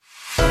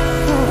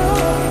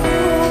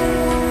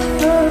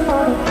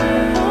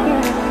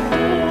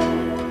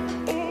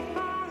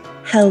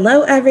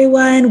Hello,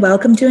 everyone.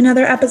 Welcome to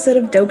another episode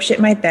of Dope Shit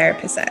My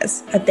Therapist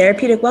Says, a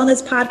therapeutic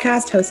wellness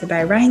podcast hosted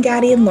by Ryan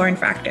Gaddy and Lauren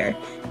Factor.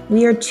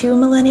 We are two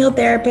millennial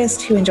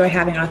therapists who enjoy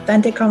having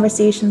authentic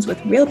conversations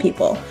with real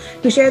people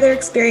who share their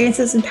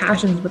experiences and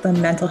passions with a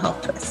mental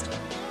health twist.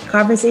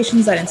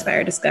 Conversations that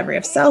inspire discovery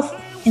of self,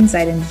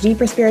 insight into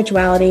deeper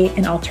spirituality,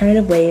 and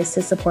alternative ways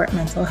to support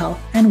mental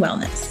health and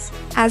wellness.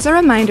 As a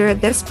reminder,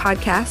 this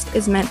podcast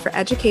is meant for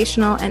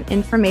educational and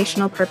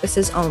informational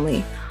purposes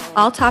only.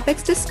 All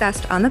topics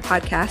discussed on the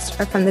podcast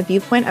are from the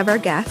viewpoint of our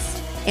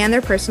guests and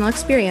their personal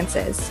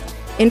experiences.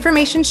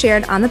 Information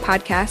shared on the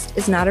podcast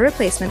is not a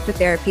replacement for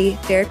therapy,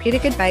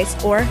 therapeutic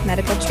advice, or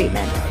medical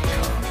treatment.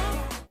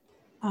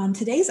 On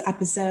today's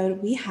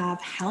episode, we have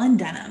Helen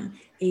Denham,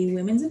 a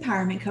women's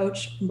empowerment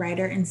coach,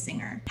 writer, and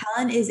singer.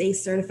 Helen is a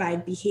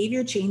certified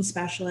behavior change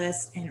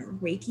specialist and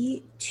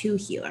Reiki 2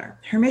 healer.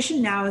 Her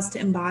mission now is to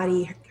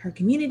embody her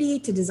community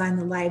to design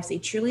the lives they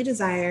truly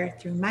desire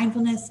through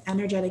mindfulness,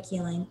 energetic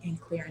healing, and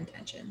clear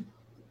intention.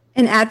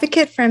 An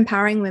advocate for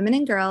empowering women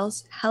and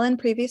girls, Helen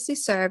previously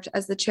served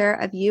as the chair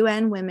of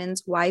UN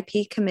Women's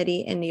YP Committee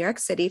in New York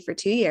City for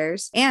 2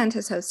 years and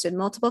has hosted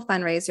multiple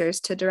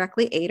fundraisers to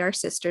directly aid our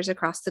sisters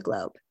across the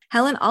globe.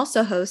 Helen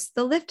also hosts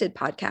the Lifted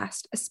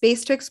podcast, a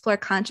space to explore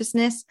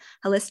consciousness,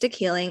 holistic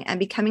healing, and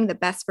becoming the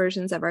best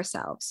versions of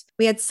ourselves.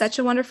 We had such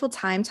a wonderful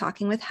time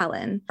talking with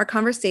Helen. Our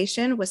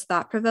conversation was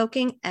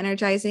thought-provoking,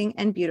 energizing,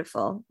 and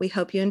beautiful. We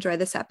hope you enjoy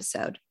this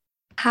episode.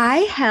 Hi,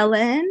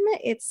 Helen.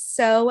 It's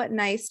so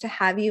nice to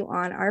have you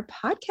on our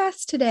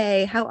podcast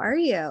today. How are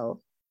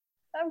you?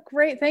 I'm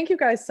great. Thank you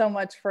guys so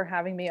much for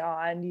having me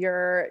on.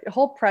 Your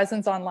whole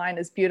presence online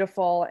is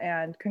beautiful,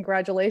 and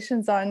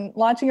congratulations on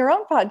launching your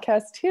own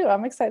podcast too.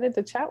 I'm excited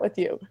to chat with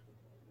you.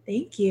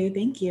 Thank you.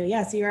 Thank you.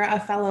 Yes, you're a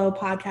fellow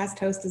podcast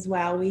host as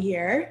well, we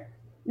hear.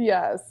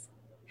 Yes.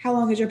 How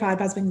long has your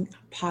podcast been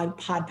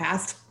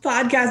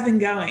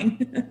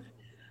going?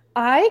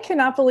 I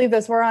cannot believe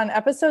this. We're on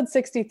episode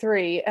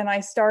 63, and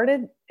I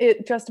started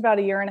it just about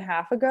a year and a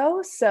half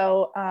ago.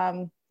 So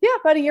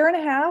about a year and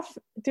a half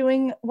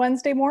doing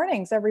Wednesday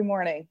mornings every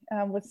morning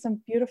with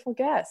some beautiful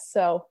guests.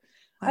 So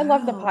wow. I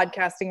love the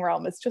podcasting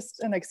realm. It's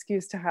just an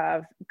excuse to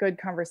have good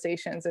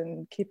conversations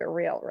and keep it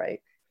real,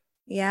 right?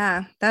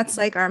 Yeah, that's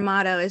like our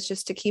motto, is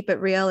just to keep it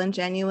real and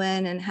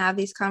genuine and have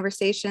these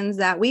conversations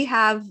that we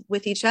have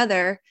with each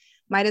other,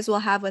 might as well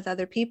have with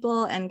other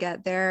people and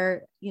get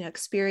their,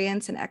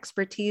 experience and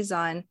expertise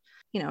on,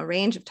 a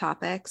range of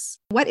topics.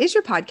 What is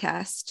your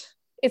podcast?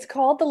 It's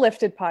called the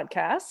Lifted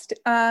Podcast.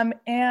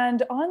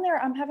 And on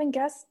there, I'm having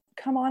guests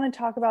come on and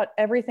talk about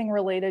everything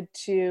related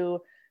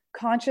to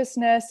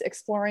consciousness,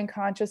 exploring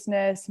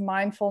consciousness,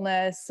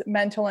 mindfulness,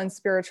 mental and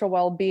spiritual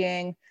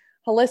well-being,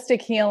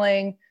 holistic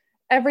healing,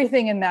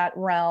 everything in that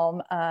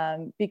realm.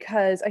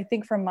 Because I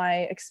think from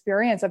my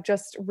experience, I've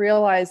just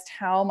realized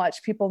how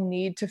much people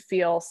need to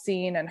feel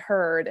seen and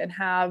heard and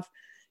have,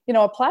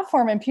 a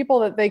platform and people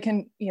that they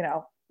can,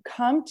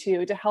 come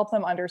to help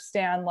them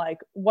understand like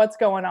what's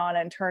going on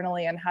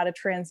internally and how to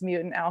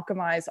transmute and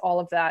alchemize all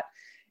of that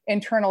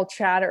internal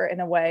chatter in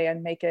a way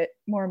and make it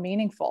more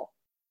meaningful.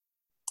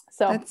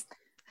 So that's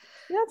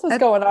what's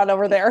going on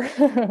over there.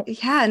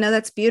 Yeah, no,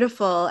 that's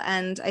beautiful.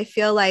 And I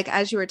feel like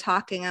as you were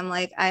talking, I'm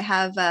like, I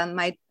have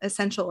my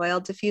essential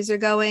oil diffuser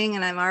going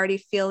and I'm already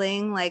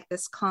feeling like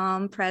this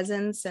calm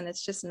presence. And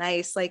it's just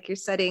nice. Like you're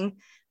setting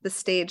the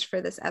stage for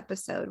this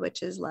episode,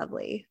 which is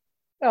lovely.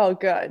 Oh,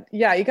 good.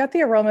 Yeah, you got the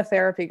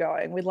aromatherapy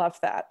going. We love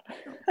that.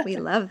 We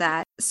love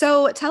that.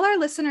 So tell our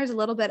listeners a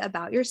little bit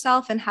about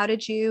yourself and how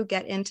did you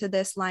get into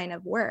this line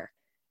of work?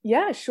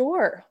 Yeah,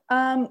 sure.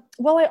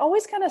 Well, I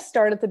always kind of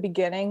start at the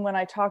beginning when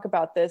I talk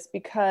about this,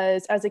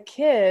 because as a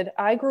kid,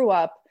 I grew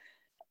up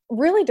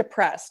really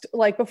depressed.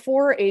 Like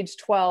before age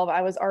 12,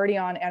 I was already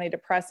on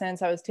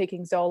antidepressants. I was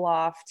taking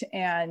Zoloft,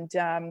 and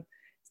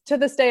to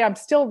this day, I'm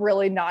still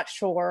really not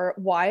sure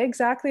why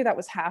exactly that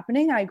was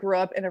happening. I grew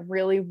up in a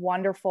really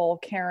wonderful,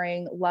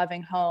 caring,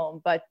 loving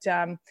home, but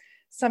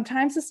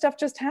sometimes this stuff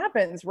just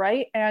happens,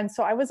 right? And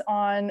so I was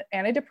on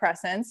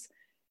antidepressants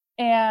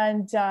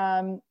and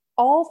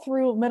all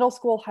through middle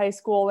school, high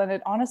school, and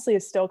it honestly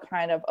is still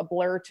kind of a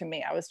blur to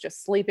me. I was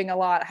just sleeping a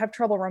lot. I have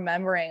trouble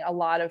remembering a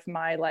lot of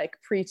my like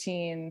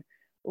preteen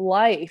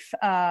life.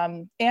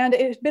 And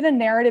it's been a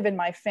narrative in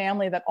my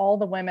family that all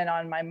the women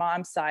on my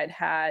mom's side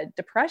had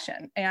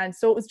depression. And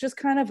so it was just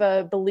kind of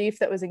a belief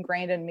that was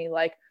ingrained in me.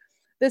 Like,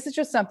 this is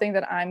just something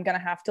that I'm going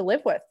to have to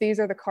live with.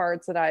 These are the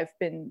cards that I've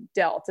been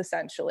dealt,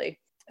 essentially.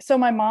 So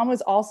my mom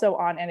was also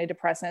on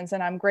antidepressants,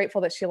 and I'm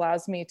grateful that she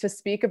allows me to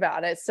speak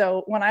about it.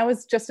 So when I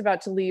was just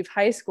about to leave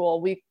high school,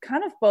 we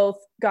kind of both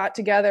got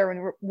together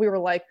and we were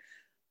like,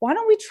 why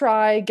don't we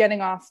try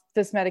getting off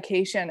this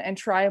medication and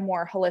try a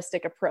more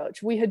holistic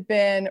approach? We had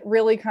been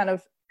really kind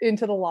of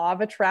into the law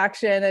of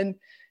attraction, and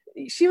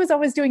she was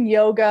always doing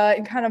yoga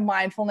and kind of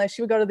mindfulness.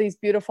 She would go to these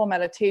beautiful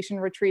meditation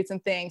retreats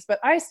and things, but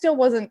I still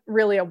wasn't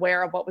really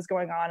aware of what was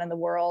going on in the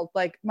world.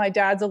 Like my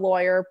dad's a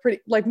lawyer,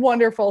 pretty like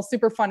wonderful,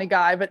 super funny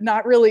guy, but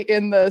not really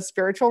in the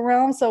spiritual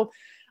realm. So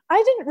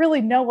I didn't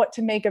really know what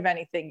to make of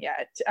anything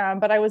yet,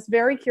 but I was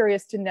very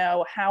curious to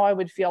know how I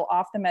would feel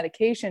off the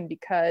medication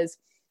because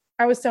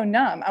I was so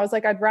numb. I was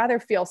like, I'd rather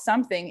feel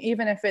something,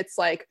 even if it's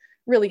like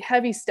really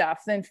heavy stuff,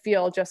 than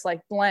feel just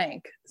like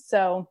blank.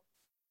 So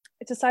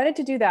I decided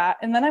to do that.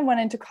 And then I went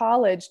into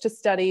college to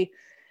study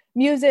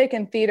music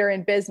and theater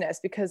and business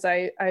because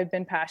I've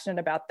been passionate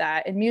about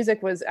that. And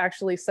music was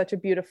actually such a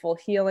beautiful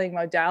healing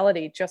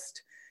modality,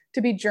 just to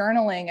be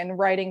journaling and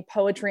writing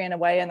poetry in a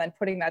way and then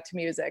putting that to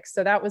music.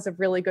 So that was a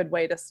really good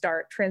way to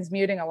start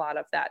transmuting a lot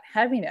of that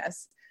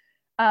heaviness.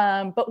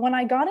 But when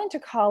I got into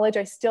college,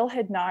 I still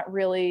had not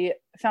really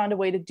found a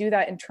way to do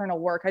that internal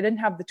work. I didn't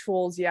have the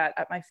tools yet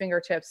at my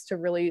fingertips to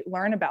really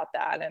learn about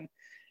that. And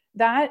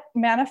that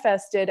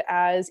manifested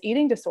as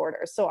eating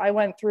disorders. So I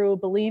went through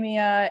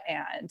bulimia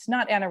and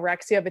not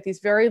anorexia, but these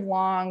very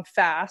long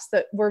fasts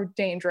that were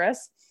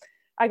dangerous.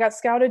 I got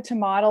scouted to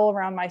model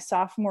around my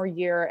sophomore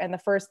year. And the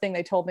first thing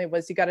they told me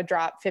was, you got to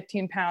drop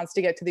 15 pounds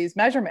to get to these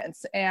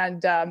measurements.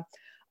 And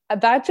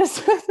that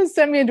just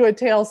sent me into a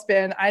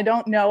tailspin. I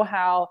don't know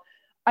how.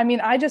 I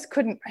mean, I just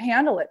couldn't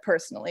handle it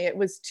personally. It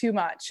was too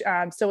much.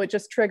 So it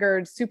just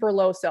triggered super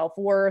low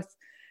self-worth,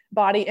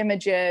 body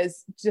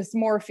images,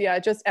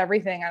 dysmorphia, just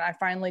everything. And I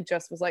finally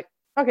just was like,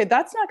 okay,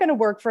 that's not going to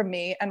work for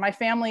me. And my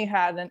family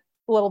had a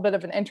little bit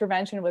of an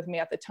intervention with me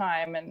at the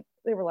time. And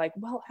they were like,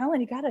 well,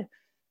 Helen, you got to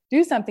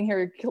do something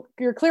here.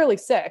 You're clearly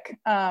sick.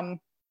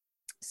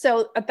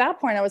 So at that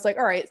point I was like,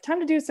 all right, it's time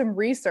to do some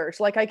research.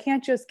 Like, I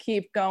can't just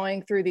keep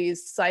going through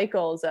these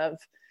cycles of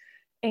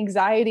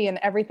anxiety and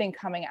everything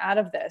coming out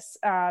of this.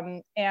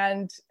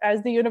 And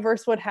as the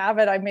universe would have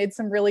it, I made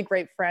some really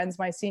great friends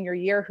my senior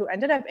year who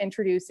ended up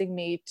introducing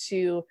me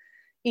to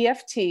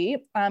EFT,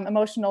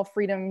 emotional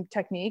freedom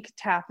technique,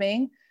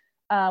 tapping,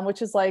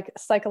 which is like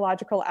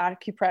psychological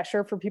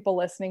acupressure for people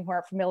listening who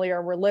aren't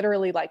familiar. We're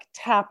literally like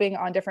tapping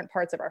on different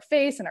parts of our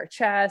face and our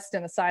chest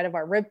and the side of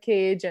our rib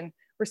cage. And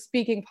we're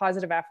speaking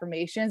positive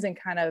affirmations and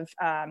kind of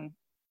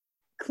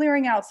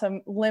clearing out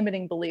some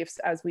limiting beliefs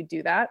as we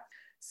do that.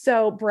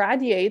 So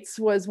Brad Yates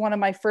was one of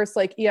my first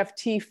like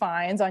EFT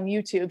finds on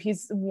YouTube.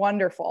 He's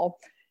wonderful.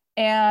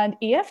 And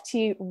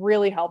EFT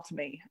really helped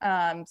me.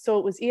 So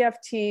it was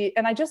EFT.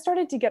 And I just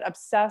started to get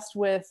obsessed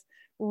with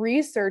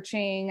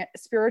researching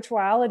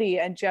spirituality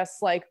and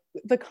just like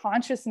the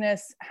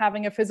consciousness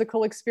having a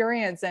physical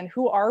experience. And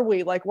who are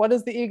we? Like, what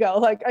is the ego?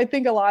 Like, I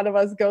think a lot of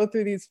us go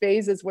through these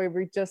phases where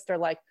we just are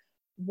like,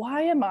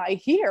 why am I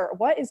here?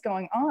 What is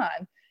going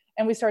on?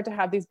 And we start to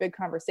have these big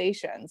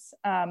conversations.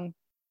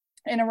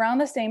 And around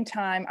the same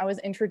time, I was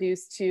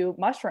introduced to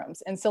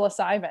mushrooms and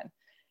psilocybin.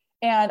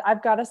 And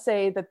I've got to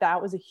say that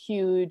that was a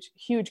huge,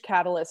 huge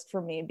catalyst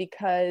for me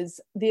because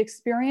the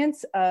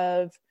experience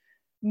of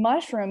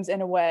mushrooms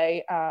in a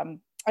way,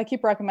 I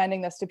keep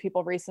recommending this to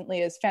people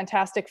recently, is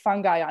Fantastic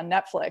Fungi on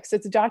Netflix.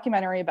 It's a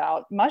documentary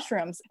about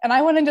mushrooms. And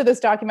I went into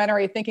this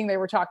documentary thinking they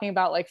were talking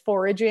about like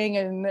foraging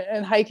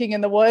and hiking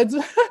in the woods.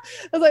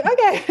 I was like,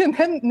 okay. And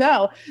then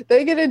no,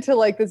 they get into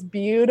like this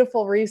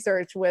beautiful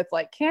research with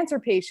like cancer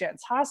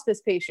patients,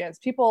 hospice patients,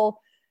 people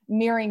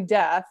nearing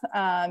death.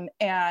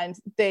 And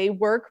they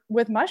work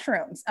with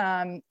mushrooms.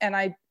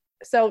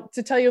 So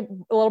to tell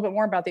you a little bit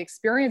more about the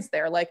experience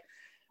there, like,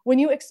 when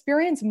you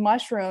experience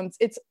mushrooms,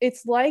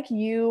 it's like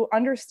you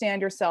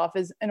understand yourself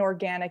as an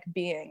organic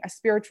being, a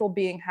spiritual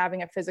being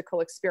having a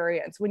physical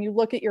experience. When you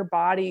look at your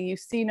body, you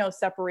see no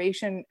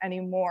separation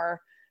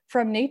anymore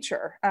from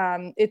nature.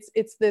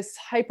 It's this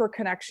hyper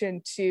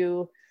connection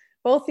to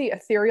both the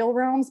ethereal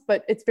realms,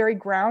 but it's very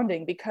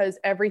grounding because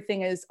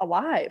everything is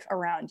alive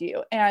around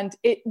you. And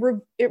it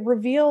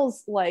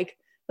reveals like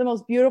the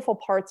most beautiful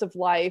parts of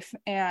life,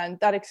 and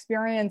that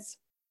experience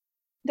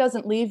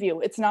doesn't leave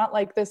you. It's not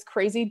like this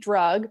crazy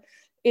drug.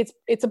 It's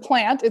a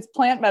plant, it's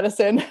plant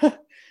medicine.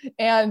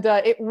 And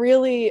it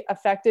really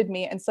affected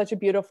me in such a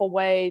beautiful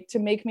way to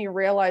make me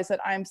realize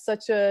that I'm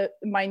such a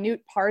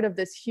minute part of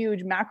this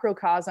huge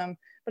macrocosm.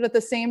 But at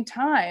the same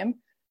time,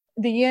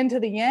 the yin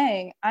to the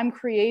yang, I'm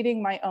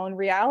creating my own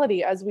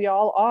reality, as we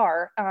all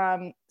are.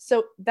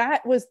 So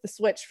that was the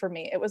switch for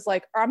me. It was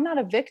like, I'm not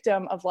a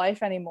victim of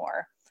life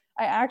anymore.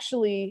 I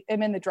actually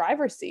am in the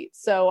driver's seat.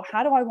 So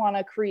how do I want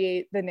to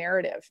create the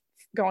narrative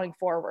going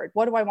forward?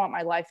 What do I want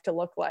my life to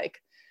look like?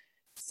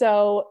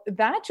 So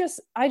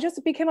I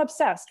just became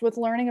obsessed with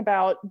learning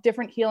about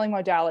different healing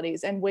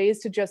modalities and ways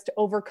to just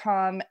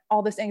overcome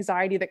all this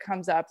anxiety that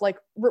comes up, like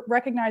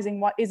recognizing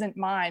what isn't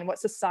mine, what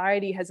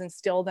society has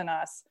instilled in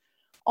us,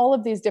 all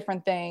of these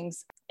different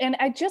things. And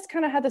I just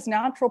kind of had this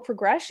natural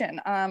progression.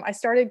 I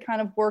started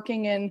kind of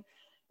working in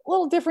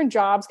little different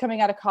jobs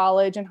coming out of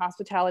college and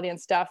hospitality and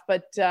stuff.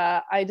 But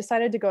I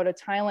decided to go to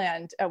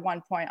Thailand at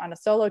one point on a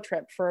solo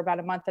trip for about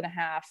a month and a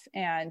half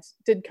and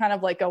did kind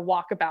of like a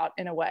walkabout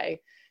in a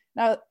way.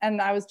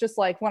 And I was just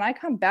like, when I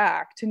come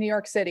back to New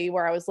York City,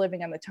 where I was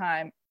living at the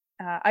time,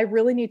 I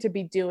really need to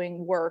be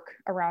doing work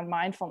around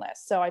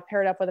mindfulness. So I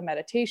paired up with a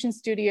meditation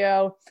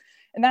studio,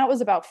 and that was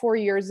about 4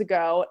 years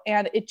ago.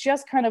 And it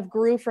just kind of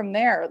grew from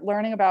there,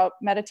 learning about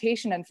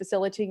meditation and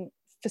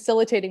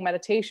facilitating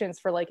meditations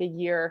for like a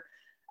year.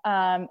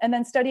 And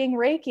then studying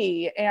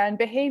Reiki and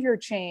behavior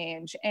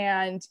change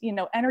and,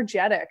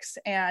 energetics,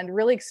 and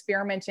really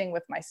experimenting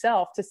with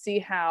myself to see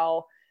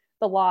how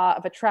the law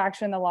of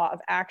attraction, the law of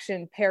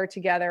action pair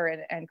together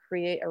and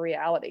create a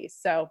reality.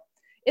 So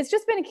it's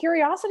just been a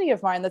curiosity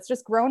of mine that's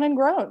just grown and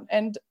grown,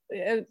 and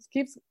it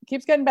keeps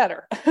getting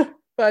better.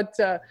 But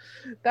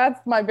that's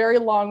my very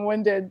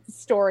long-winded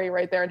story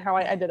right there, and how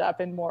I ended up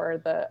in more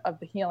of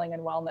the healing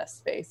and wellness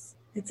space.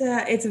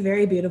 It's a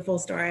very beautiful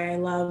story. I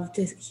love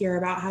to hear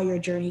about how your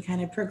journey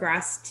kind of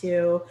progressed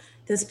to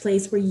this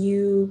place where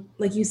you,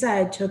 like you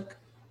said, took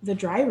the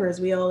driver's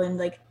wheel and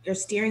like you're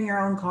steering your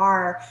own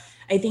car.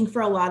 I think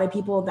for a lot of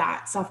people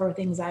that suffer with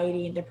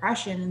anxiety and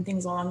depression and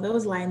things along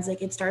those lines,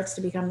 like it starts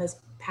to become this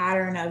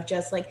pattern of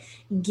just like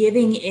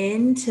giving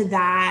in to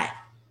that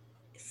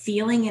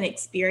feeling and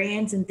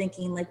experience and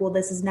thinking like, well,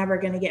 this is never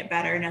going to get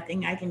better.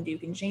 Nothing I can do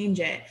can change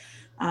it.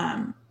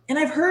 And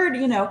I've heard,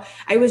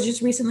 I was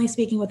just recently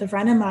speaking with a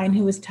friend of mine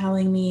who was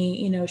telling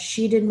me,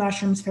 she did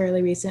mushrooms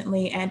fairly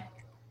recently. And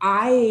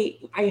I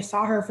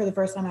saw her for the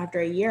first time after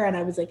a year, and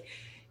I was like,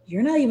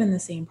 you're not even the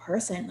same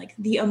person. Like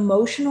the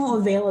emotional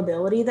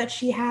availability that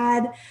she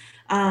had.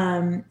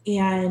 And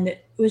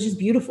it was just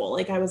beautiful.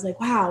 Like, I was like,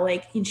 wow,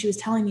 and she was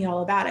telling me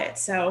all about it.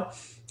 So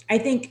I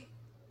think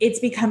it's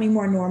becoming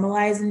more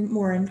normalized and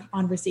more in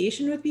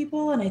conversation with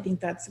people. And I think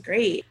that's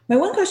great. My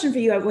one question for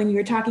you, when you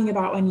were talking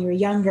about when you were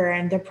younger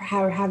and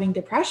how having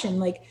depression,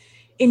 like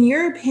in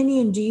your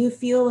opinion, do you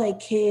feel like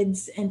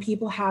kids and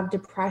people have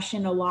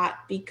depression a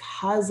lot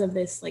because of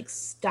this like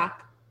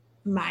stuck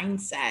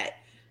mindset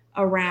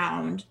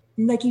around,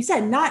 like you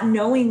said, not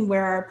knowing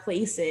where our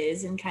place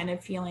is and kind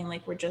of feeling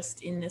like we're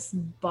just in this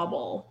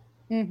bubble?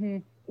 Mm-hmm.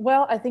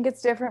 Well, I think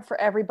it's different for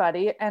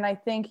everybody. And I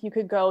think you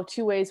could go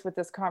two ways with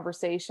this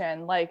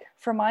conversation. Like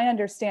from my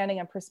understanding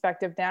and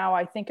perspective now,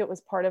 I think it was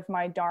part of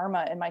my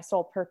dharma and my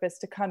soul purpose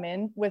to come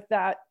in with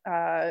that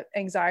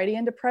anxiety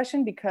and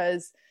depression,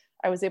 because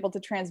I was able to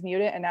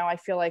transmute it. And now I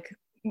feel like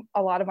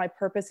a lot of my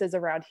purpose is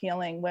around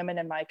healing women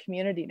in my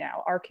community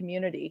now, our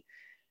community.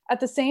 At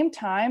the same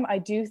time, I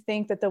do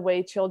think that the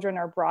way children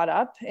are brought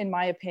up, in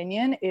my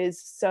opinion,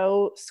 is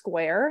so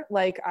square.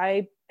 Like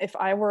if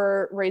I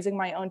were raising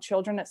my own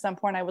children at some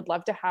point, I would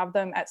love to have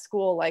them at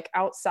school, like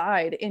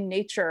outside in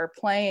nature,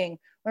 playing,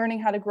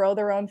 learning how to grow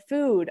their own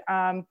food,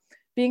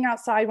 being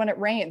outside when it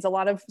rains. A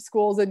lot of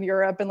schools in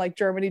Europe and like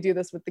Germany do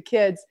this with the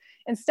kids.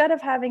 Instead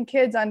of having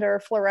kids under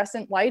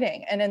fluorescent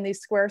lighting and in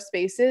these square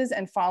spaces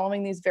and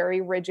following these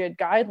very rigid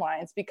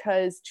guidelines,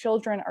 because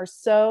children are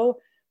so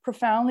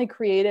profoundly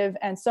creative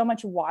and so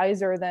much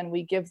wiser than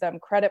we give them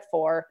credit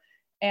for.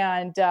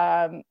 And,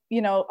 a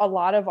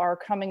lot of our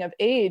coming of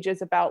age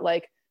is about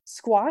like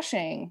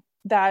squashing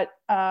that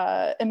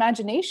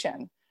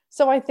imagination.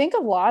 So I think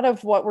a lot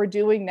of what we're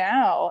doing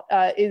now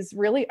is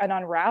really an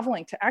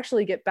unraveling to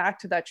actually get back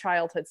to that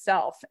childhood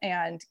self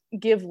and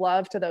give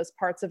love to those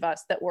parts of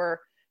us that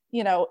were,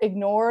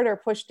 ignored or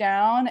pushed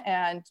down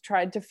and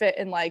tried to fit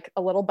in like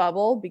a little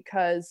bubble.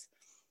 Because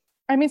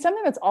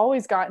something that's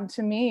always gotten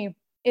to me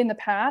in the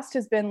past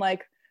has been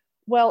like,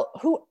 well,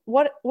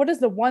 what is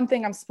the one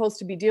thing I'm supposed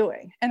to be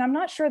doing? And I'm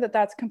not sure that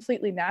that's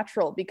completely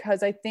natural,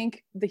 because I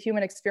think the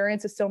human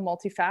experience is so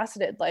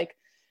multifaceted. Like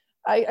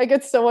I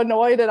get so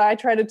annoyed, and I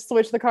try to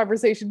switch the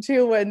conversation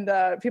too when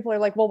people are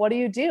like, well, what do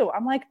you do?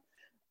 I'm like,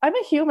 I'm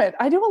a human.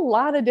 I do a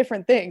lot of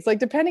different things. Like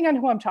depending on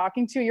who I'm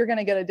talking to, you're going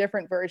to get a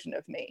different version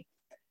of me.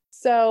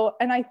 So,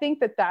 and I think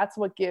that that's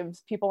what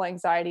gives people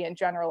anxiety in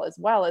general as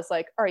well, is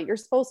like, all right, you're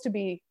supposed to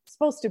be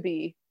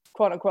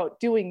quote unquote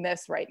doing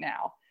this right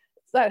now.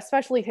 That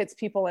especially hits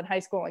people in high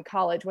school and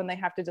college when they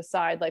have to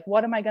decide like,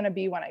 what am I going to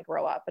be when I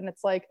grow up? And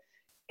it's like,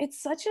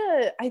 it's such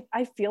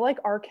I feel like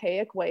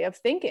archaic way of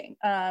thinking.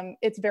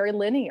 It's very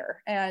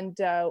linear, and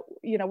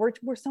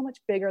we're so much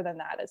bigger than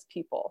that as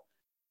people.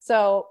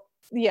 So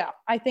yeah,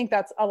 I think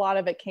that's a lot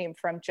of it came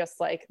from just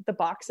like the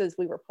boxes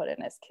we were put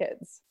in as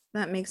kids.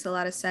 That makes a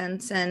lot of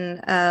sense.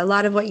 And a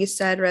lot of what you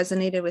said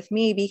resonated with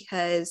me,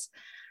 because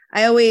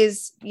I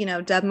always,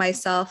 dub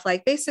myself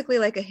like basically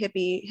like a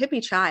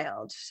hippie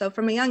child. So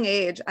from a young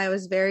age, I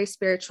was very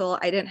spiritual.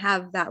 I didn't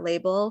have that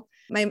label.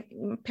 My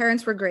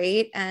parents were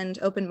great and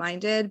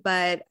open-minded,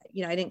 but,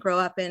 I didn't grow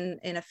up in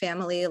a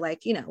family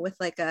like, with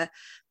like a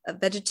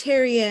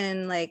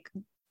vegetarian, like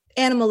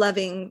animal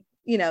loving,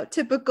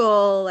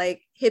 typical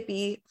like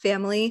hippie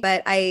family.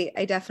 But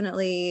I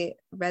definitely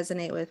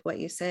resonate with what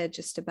you said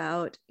just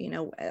about,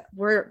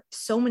 we're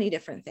so many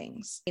different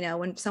things.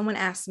 When someone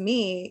asks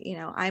me,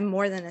 I'm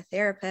more than a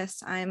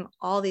therapist, I'm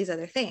all these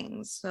other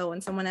things. So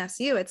when someone asks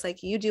you, it's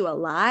like you do a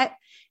lot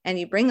and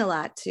you bring a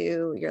lot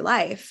to your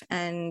life,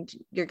 and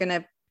you're going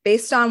to,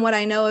 based on what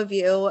I know of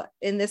you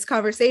in this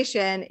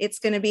conversation, it's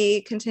going to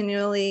be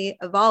continually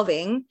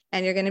evolving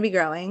and you're going to be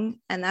growing.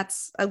 And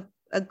that's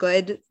a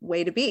good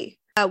way to be.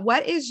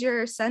 What is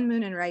your sun,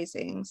 moon, and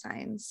rising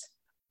signs?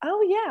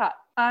 Oh yeah.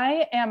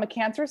 I am a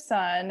Cancer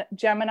sun,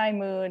 Gemini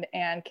moon,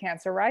 and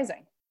Cancer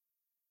rising.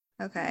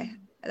 Okay.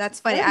 That's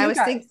funny. I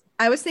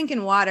was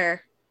thinking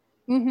water.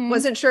 Mm-hmm.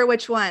 Wasn't sure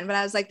which one, but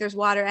I was like, there's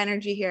water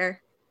energy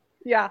here.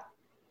 Yeah.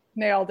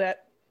 Nailed it.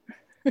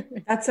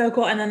 That's so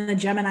cool. And then the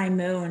Gemini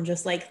moon,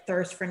 just like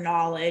thirst for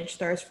knowledge,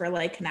 thirst for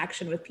like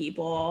connection with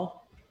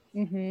people.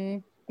 Mm-hmm.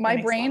 That My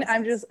makes a lot brain, of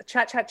I'm sense.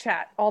 just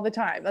chat all the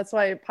time. That's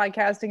why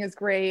podcasting is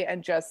great.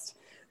 And just,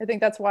 I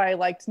think that's why I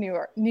liked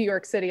New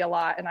York City a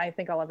lot. And I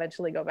think I'll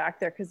eventually go back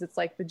there because it's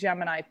like the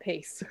Gemini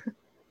pace.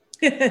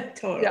 Yeah.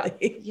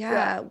 Totally. Yeah.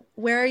 Yeah.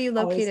 Where are you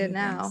Always located new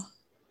things. now?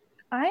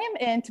 I am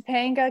in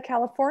Topanga,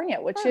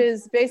 California, which Oh,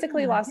 is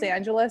basically Ah, Los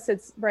Angeles.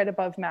 It's right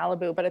above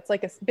Malibu, but it's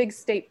like a big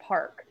state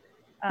park.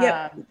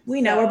 yep.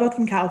 We know we're So, both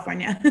from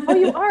California. oh,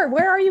 you are?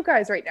 Where are you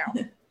guys right now?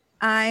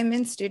 I'm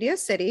in Studio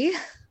City.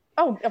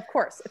 Oh, of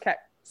course. Okay.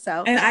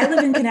 So, And I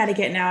live in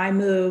Connecticut now. I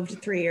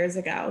moved 3 years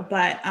ago,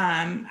 but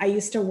I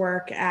used to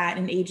work at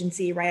an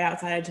agency right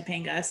outside of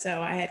Topanga.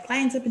 So I had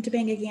clients up in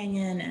Topanga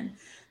Canyon, and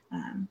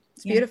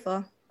it's yeah.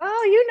 beautiful.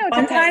 Oh, you know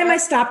One time Topanga. I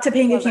stopped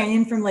Topanga Love it.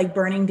 Canyon from like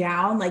burning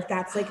down. Like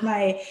that's like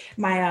my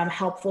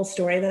helpful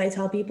story that I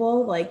tell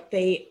people. Like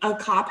a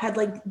cop had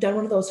like done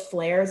one of those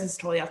flares. It's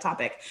totally off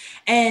topic,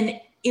 and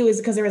it was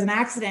because there was an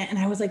accident, and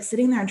I was like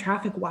sitting there in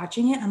traffic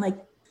watching it. And I'm like,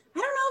 I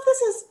don't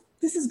know if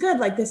this is good.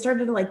 Like they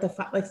started to like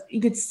like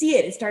you could see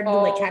it. It started to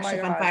like Oh catch my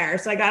stuff on gosh. fire.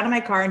 So I got out of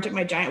my car and took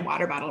my giant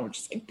water bottle and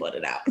just like put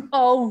it out.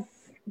 Oh,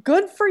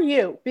 good for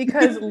you.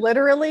 Because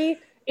literally,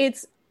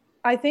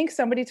 I think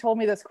somebody told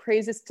me this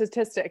crazy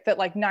statistic that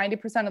like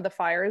 90% of the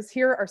fires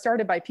here are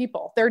started by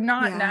people. They're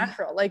not Yeah.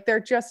 natural. Like they're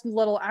just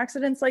little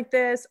accidents like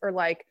this, or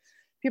like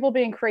people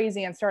being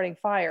crazy and starting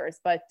fires.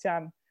 But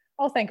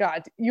oh, thank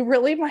God. You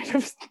really might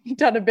have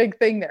done a big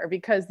thing there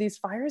because these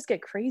fires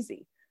get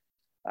crazy.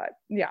 But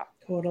yeah.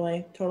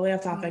 Totally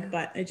off topic, Yeah.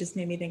 but it just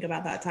made me think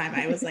about that time.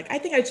 I was like, I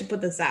think I should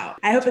put this out.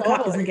 I hope the cop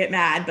doesn't Totally. get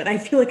mad, but I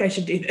feel like I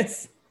should do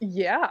this.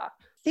 Yeah.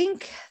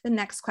 Think the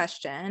next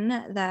question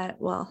that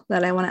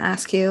I want to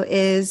ask you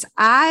is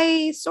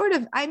I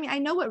mean, I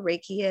know what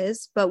Reiki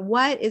is, but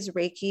what is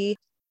Reiki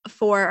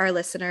for our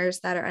listeners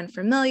that are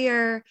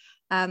unfamiliar?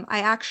 I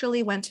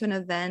actually went to an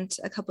event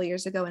a couple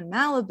years ago in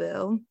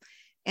Malibu,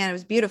 and it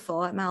was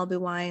beautiful at Malibu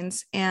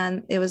Wines,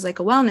 and it was like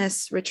a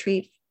wellness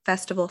retreat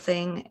festival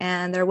thing,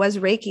 and there was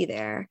Reiki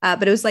there,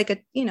 but it was like a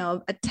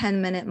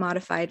 10-minute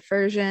modified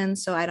version,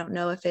 so I don't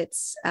know if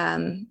it's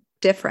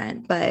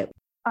different, but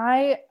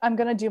I'm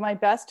going to do my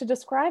best to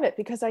describe it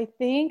because I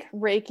think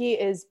Reiki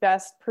is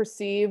best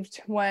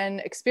perceived when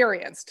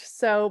experienced.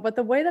 So, but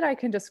the way that I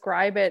can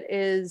describe it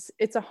is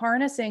it's a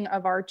harnessing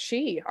of our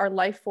chi, our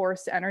life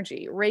force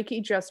energy.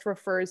 Reiki just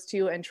refers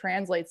to and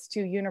translates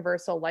to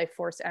universal life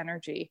force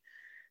energy.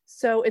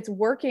 So it's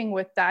working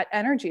with that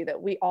energy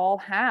that we all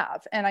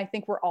have. And I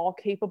think we're all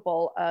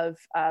capable of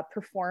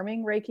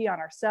performing Reiki on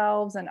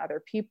ourselves and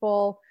other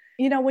people.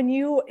 You know, when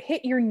you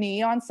hit your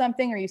knee on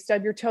something or you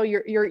stub your toe,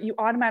 you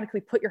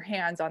automatically put your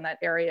hands on that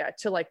area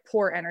to like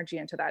pour energy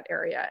into that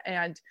area.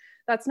 And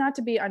that's not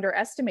to be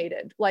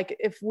underestimated. Like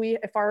if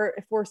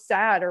we're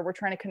sad or we're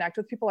trying to connect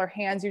with people, our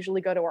hands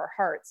usually go to our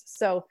hearts.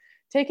 So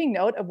taking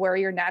note of where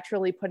you're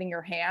naturally putting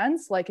your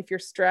hands, like if you're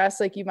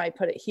stressed, like you might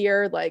put it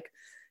here, like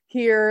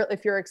here,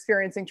 if you're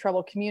experiencing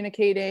trouble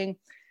communicating.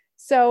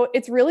 So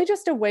it's really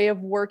just a way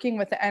of working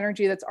with the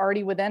energy that's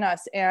already within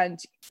us and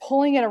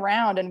pulling it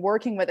around and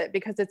working with it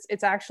because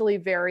it's actually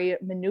very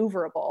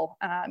maneuverable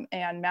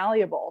and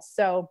malleable.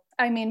 So,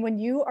 I mean, when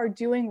you are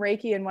doing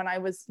Reiki and when I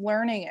was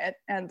learning it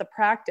and the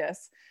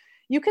practice,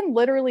 you can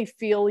literally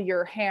feel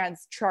your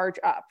hands charge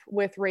up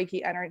with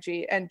Reiki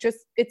energy and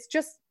it's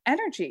just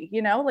energy,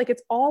 like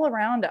it's all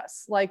around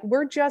us. Like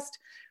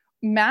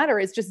matter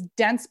is just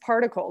dense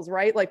particles,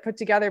 right? Like put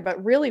together,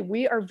 but really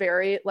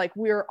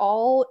we're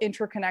all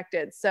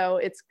interconnected. So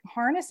it's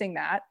harnessing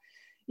that.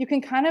 You can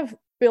kind of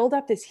build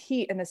up this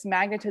heat and this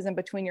magnetism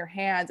between your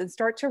hands and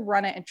start to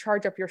run it and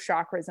charge up your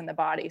chakras in the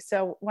body.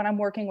 So when I'm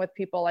working with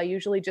people, I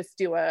usually just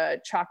do a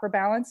chakra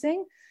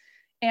balancing.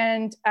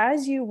 And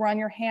as you run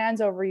your hands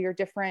over your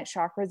different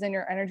chakras and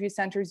your energy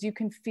centers, you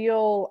can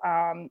feel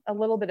a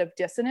little bit of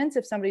dissonance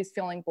if somebody's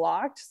feeling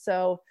blocked.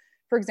 So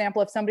for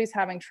example, if somebody's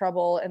having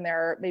trouble and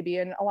they're maybe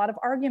in a lot of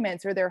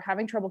arguments or they're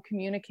having trouble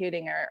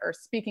communicating or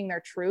speaking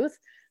their truth,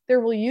 there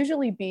will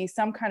usually be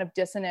some kind of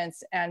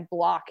dissonance and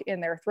block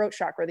in their throat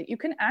chakra that you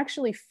can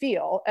actually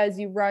feel as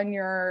you run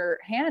your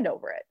hand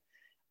over it.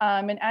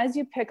 And as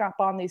you pick up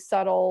on these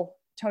subtle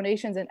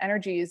tonations and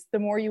energies, the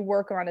more you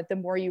work on it, the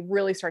more you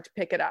really start to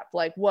pick it up.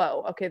 Like,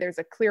 whoa, okay, there's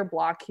a clear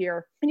block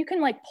here. And you can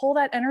like pull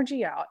that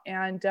energy out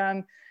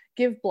and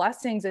give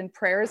blessings and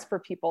prayers for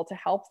people to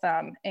help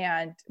them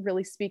and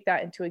really speak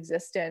that into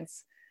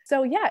existence.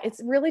 So yeah, it's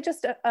really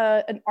just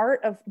an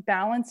art of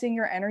balancing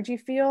your energy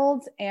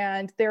fields.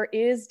 And there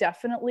is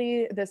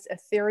definitely this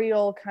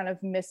ethereal kind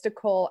of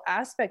mystical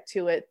aspect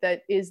to it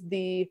that is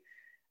the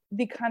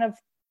kind of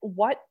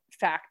what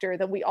factor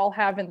that we all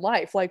have in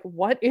life. Like,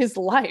 what is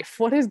life?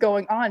 What is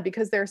going on?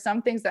 Because there are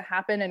some things that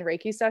happen in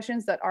Reiki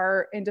sessions that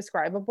are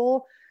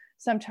indescribable.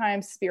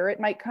 Sometimes spirit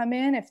might come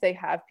in if they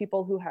have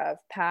people who have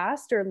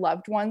passed or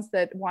loved ones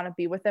that want to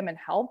be with them and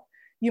help.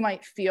 You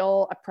might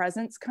feel a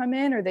presence come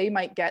in, or they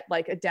might get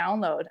like a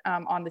download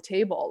on the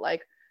table.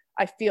 Like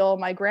I feel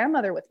my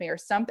grandmother with me, or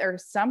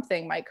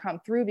something might come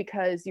through,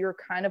 because you're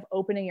kind of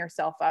opening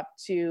yourself up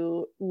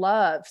to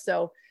love.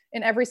 So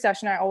in every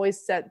session, I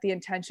always set the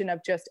intention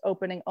of just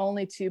opening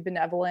only to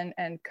benevolent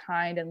and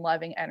kind and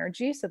loving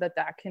energy, so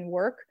that can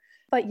work.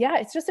 But yeah,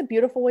 it's just a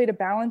beautiful way to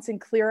balance and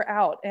clear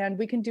out. And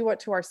we can do it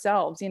to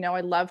ourselves.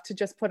 I love to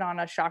just put on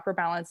a chakra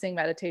balancing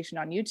meditation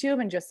on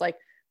YouTube and just like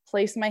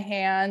place my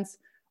hands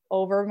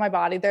over my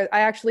body.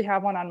 I actually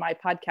have one on my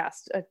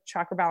podcast, a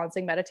chakra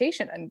balancing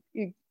meditation, and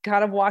you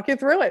kind of walk you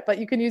through it, but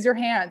you can use your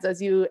hands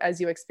as you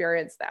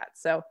experience that.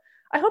 So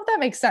I hope that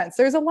makes sense.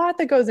 There's a lot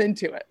that goes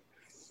into it.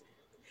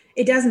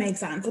 It does make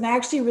sense. And I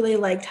actually really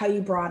liked how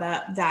you brought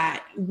up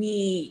that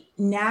we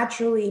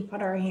naturally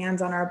put our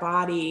hands on our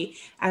body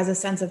as a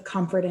sense of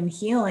comfort and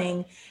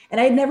healing.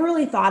 And I'd never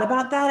really thought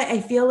about that. I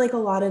feel like a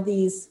lot of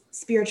these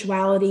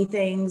spirituality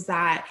things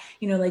that,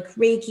 like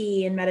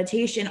Reiki and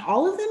meditation,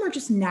 all of them are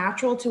just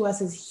natural to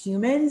us as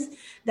humans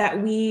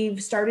that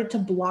we've started to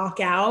block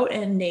out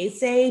and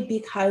naysay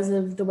because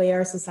of the way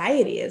our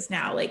society is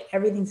now. Like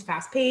everything's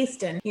fast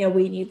paced and,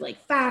 we need like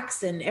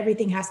facts and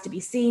everything has to be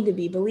seen to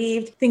be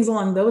believed, things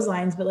along those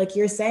lines. But like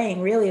you're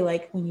saying, really,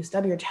 like when you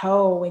stub your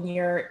toe,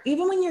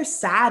 even when you're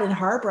sad and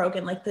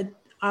heartbroken, like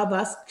of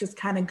us just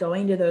kind of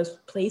going to those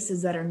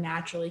places that are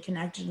naturally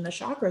connected in the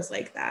chakras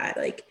like that.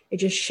 Like it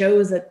just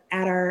shows that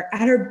at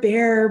our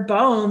bare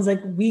bones,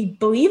 like we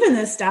believe in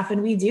this stuff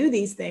and we do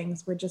these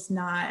things. We're just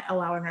not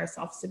allowing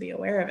ourselves to be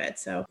aware of it.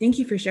 So thank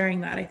you for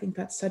sharing that. I think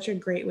that's such a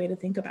great way to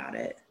think about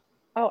it.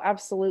 Oh,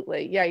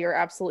 absolutely. Yeah, you're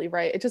absolutely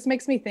right. It just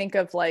makes me think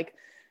of like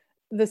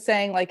the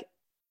saying, like,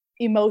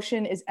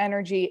 emotion is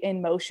energy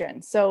in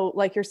motion. So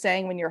like you're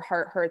saying, when your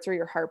heart hurts or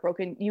you're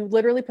heartbroken, you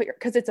literally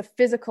because it's a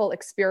physical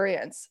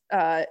experience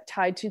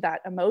tied to that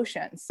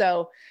emotion.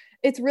 So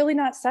it's really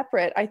not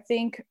separate. I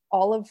think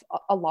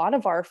a lot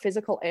of our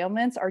physical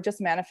ailments are just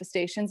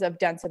manifestations of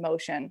dense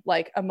emotion,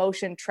 like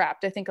emotion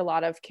trapped. I think a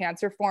lot of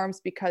cancer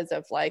forms because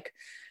of like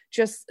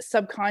just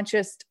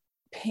subconscious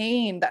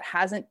pain that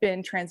hasn't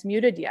been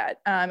transmuted yet.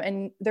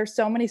 And there's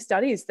so many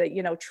studies that,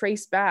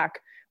 trace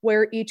back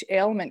where each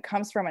ailment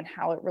comes from and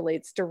how it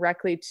relates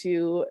directly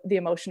to the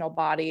emotional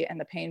body and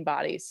the pain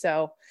body.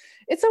 So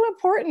it's so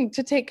important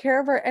to take care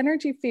of our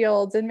energy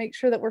fields and make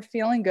sure that we're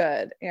feeling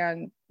good.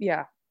 And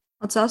yeah.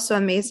 It's also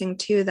amazing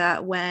too,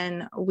 that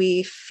when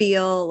we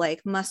feel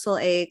like muscle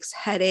aches,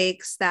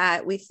 headaches,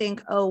 that we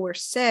think, oh, we're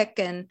sick,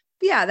 and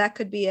yeah, that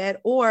could be it.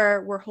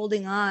 Or we're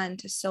holding on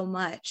to so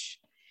much.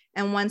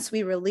 And once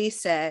we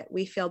release it,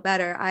 we feel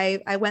better.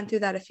 I went through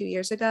that a few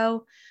years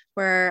ago,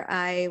 where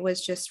I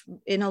was just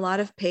in a lot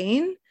of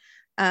pain,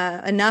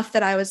 enough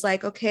that I was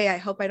like, okay, I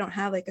hope I don't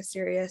have like a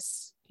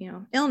serious,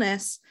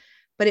 illness,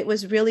 but it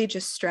was really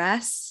just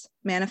stress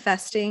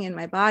manifesting in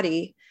my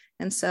body.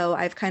 And so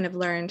I've kind of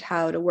learned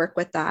how to work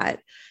with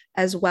that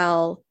as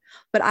well.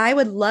 But I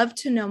would love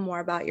to know more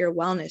about your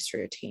wellness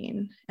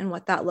routine and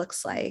what that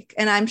looks like.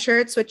 And I'm sure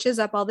it switches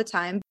up all the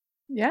time.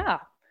 Yeah.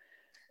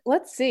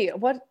 Let's see.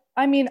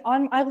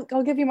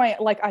 I'll give you my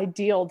like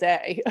ideal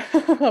day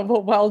of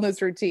a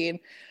wellness routine.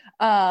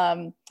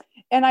 And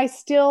I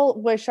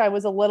still wish I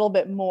was a little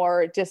bit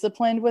more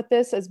disciplined with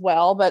this as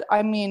well. But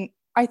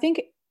I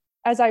think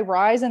as I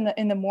rise in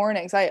the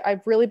mornings,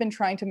 I've really been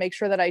trying to make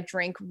sure that I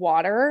drink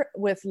water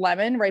with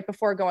lemon right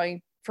before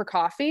going for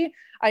coffee.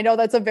 I know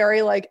that's a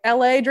very like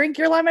LA drink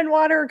your lemon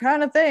water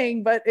kind of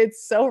thing, but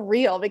it's so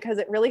real because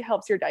it really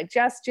helps your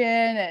digestion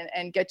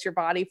and get your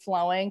body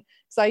flowing.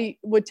 So I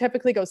would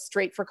typically go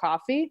straight for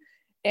coffee.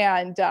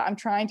 And I'm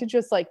trying to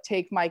just like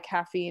take my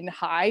caffeine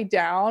high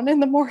down in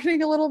the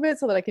morning a little bit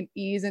so that I can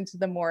ease into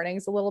the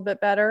mornings a little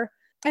bit better.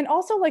 And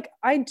also, like,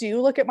 I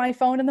do look at my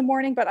phone in the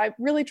morning, but I'm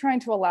really trying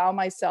to allow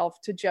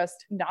myself to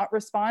just not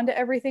respond to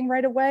everything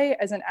right away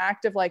as an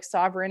act of like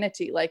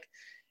sovereignty. Like,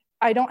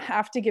 I don't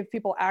have to give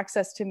people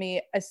access to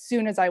me as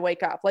soon as I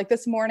wake up. Like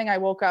this morning, I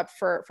woke up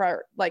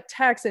for like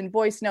texts and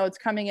voice notes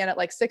coming in at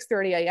like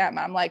 6:30 a.m.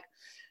 I'm like,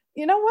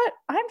 you know what?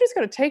 I'm just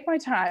going to take my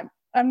time.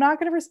 I'm not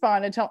going to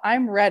respond until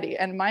I'm ready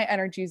and my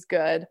energy's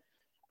good.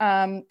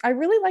 I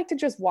really like to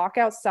just walk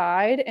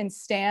outside and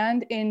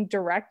stand in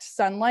direct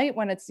sunlight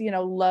when it's,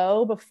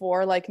 low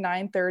before like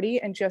 9:30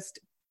 and just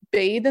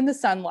bathe in the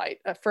sunlight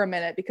for a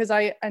minute, because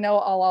I know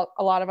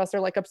a lot of us are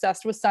like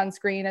obsessed with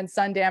sunscreen and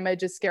sun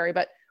damage is scary,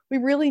 but we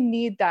really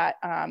need that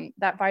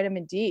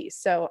vitamin D.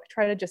 So I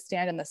try to just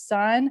stand in the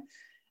sun.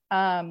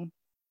 And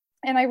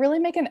I really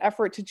make an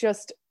effort to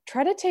just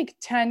try to take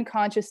 10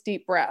 conscious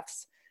deep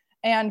breaths.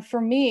 And for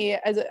me,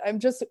 as I'm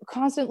just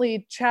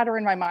constantly chatter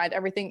in my mind,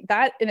 everything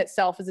that in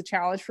itself is a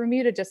challenge for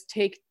me to just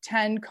take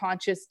 10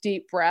 conscious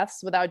deep breaths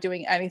without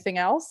doing anything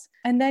else.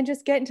 And then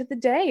just get into the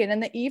day. And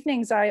in the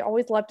evenings, I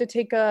always love to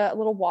take a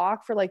little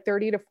walk for like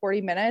 30 to 40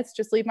 minutes,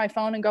 just leave my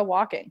phone and go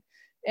walking.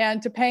 And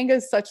Topanga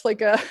is such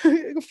like a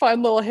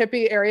fun little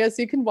hippie area.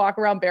 So you can walk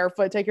around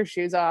barefoot, take your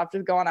shoes off,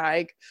 just go on a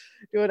hike,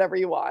 do whatever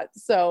you want.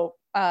 So,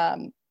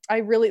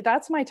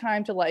 that's my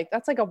time to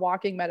that's like a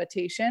walking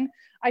meditation.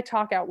 I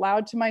talk out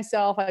loud to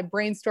myself. I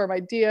brainstorm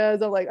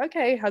ideas. I'm like,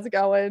 okay, how's it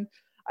going?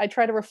 I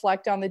try to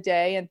reflect on the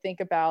day and think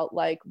about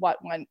like what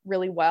went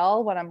really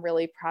well, what I'm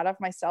really proud of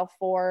myself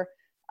for,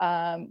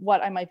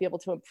 what I might be able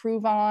to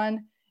improve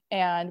on,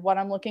 and what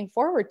I'm looking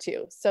forward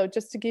to. So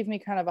just to give me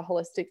kind of a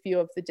holistic view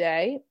of the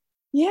day.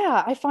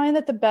 Yeah, I find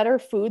that the better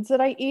foods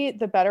that I eat,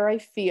 the better I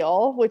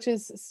feel, which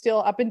is still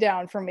up and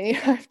down for me.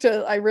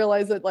 I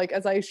realize that like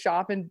as I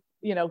shop and,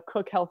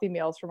 cook healthy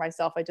meals for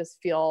myself, I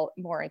just feel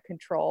more in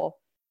control.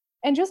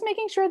 And just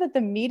making sure that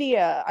the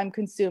media I'm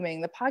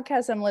consuming, the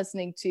podcasts I'm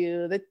listening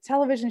to, the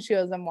television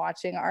shows I'm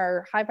watching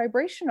are high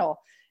vibrational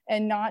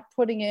and not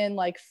putting in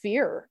like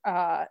fear,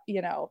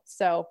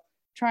 so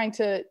trying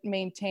to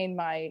maintain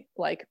my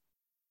like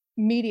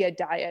media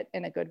diet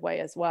in a good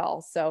way as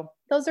well. So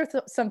those are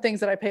some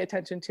things that I pay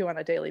attention to on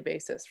a daily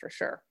basis for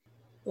sure.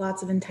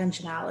 Lots of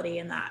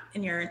intentionality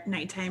in your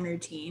nighttime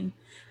routine.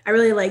 I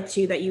really like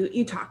too that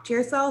you talk to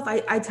yourself.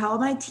 I tell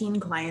my teen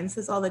clients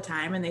this all the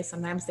time and they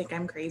sometimes think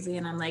I'm crazy,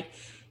 and I'm like,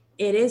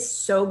 it is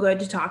so good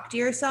to talk to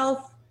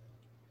yourself.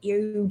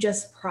 You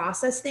just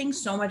process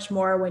things so much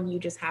more when you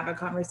just have a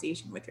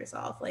conversation with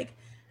yourself. Like,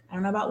 I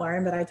don't know about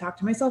Lauren, but I talk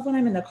to myself when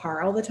I'm in the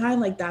car all the time.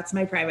 Like, that's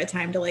my private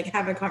time to like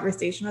have a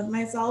conversation with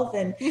myself.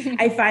 And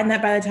I find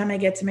that by the time I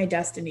get to my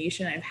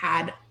destination, I've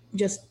had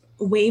just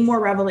way more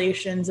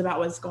revelations about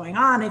what's going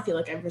on. I feel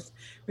like I've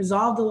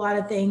resolved a lot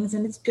of things,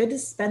 and it's good to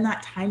spend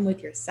that time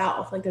with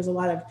yourself. Like, there's a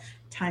lot of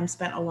time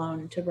spent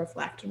alone to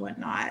reflect and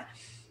whatnot.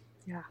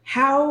 Yeah.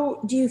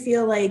 How do you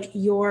feel like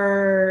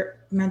your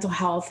mental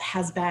health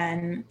has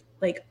been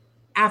like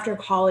after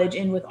college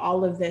and with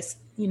all of this,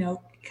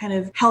 kind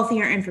of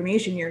healthier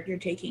information you're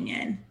taking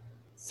in?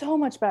 So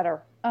much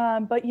better.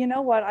 But you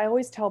know what? I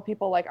always tell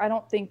people, like, I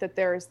don't think that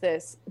there's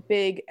this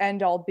big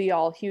end all be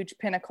all huge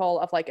pinnacle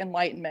of like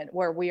enlightenment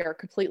where we are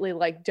completely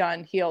like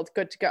done, healed,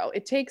 good to go.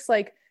 It takes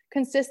like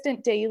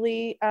consistent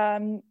daily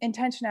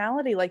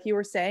intentionality, like you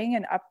were saying,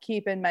 and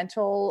upkeep and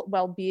mental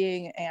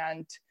well-being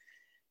and,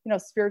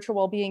 spiritual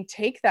well-being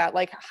take that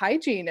like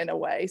hygiene in a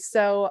way.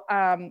 So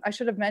I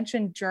should have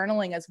mentioned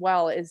journaling as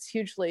well is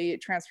hugely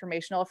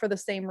transformational for the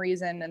same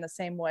reason and the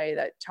same way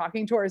that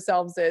talking to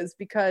ourselves is,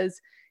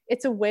 because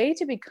it's a way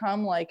to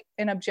become like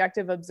an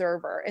objective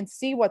observer and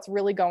see what's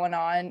really going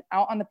on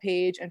out on the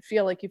page and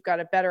feel like you've got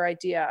a better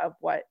idea of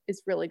what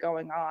is really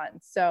going on.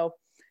 So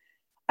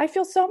I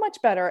feel so much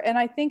better. And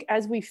I think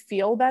as we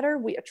feel better,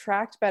 we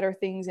attract better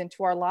things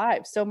into our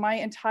lives. So my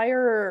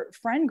entire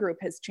friend group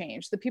has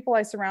changed. The people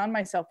I surround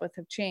myself with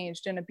have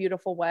changed in a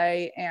beautiful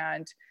way.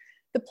 And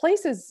the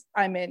places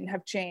I'm in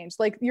have changed.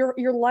 Like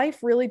your life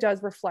really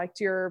does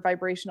reflect your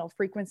vibrational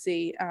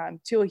frequency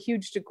to a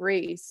huge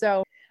degree.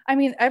 So I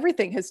mean,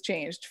 everything has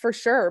changed for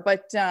sure.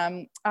 But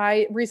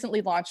I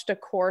recently launched a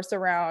course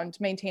around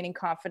maintaining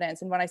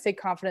confidence. And when I say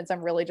confidence,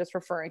 I'm really just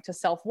referring to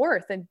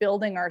self-worth and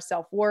building our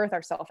self-worth,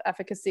 our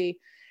self-efficacy.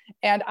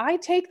 And I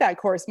take that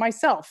course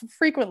myself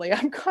frequently.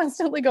 I'm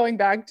constantly going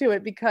back to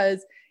it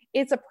because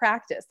it's a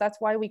practice. That's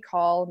why we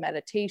call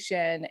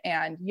meditation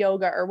and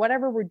yoga or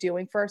whatever we're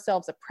doing for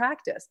ourselves a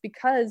practice,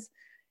 because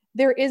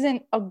there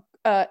isn't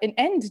an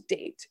end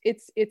date.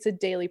 It's a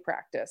daily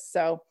practice.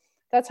 So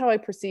that's how I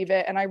perceive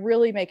it. And I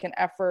really make an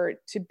effort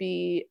to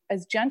be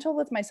as gentle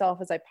with myself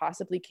as I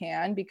possibly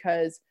can,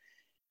 because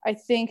I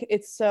think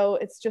it's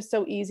just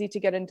so easy to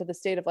get into the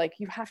state of like,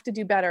 you have to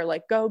do better,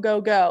 like go,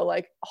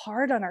 like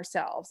hard on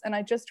ourselves. And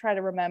I just try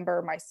to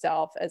remember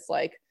myself as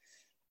like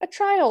a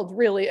child,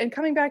 really. And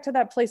coming back to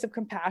that place of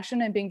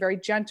compassion and being very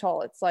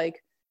gentle. It's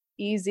like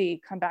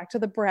easy, come back to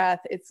the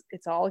breath.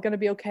 It's all going to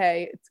be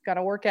okay. It's going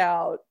to work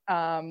out.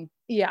 And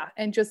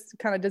just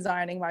kind of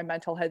designing my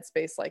mental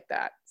headspace like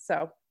that.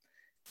 So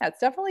yeah, it's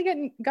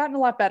definitely gotten a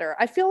lot better.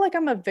 I feel like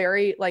I'm a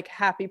very like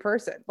happy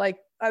person. Like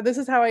this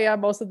is how I am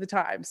most of the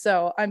time.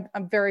 So I'm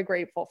very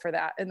grateful for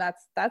that. And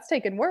that's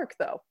taken work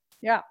though.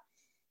 Yeah.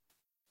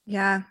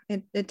 Yeah,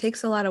 it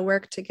takes a lot of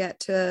work to get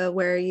to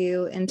where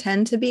you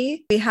intend to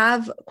be. We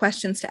have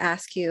questions to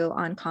ask you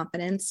on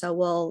confidence, so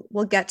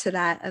we'll get to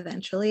that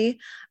eventually.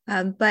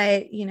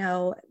 But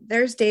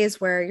there's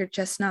days where you're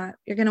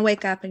going to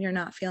wake up and you're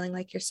not feeling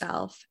like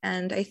yourself.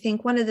 And I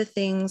think one of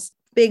the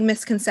big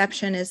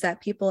misconception is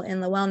that people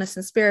in the wellness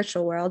and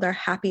spiritual world are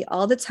happy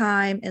all the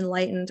time,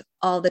 enlightened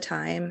all the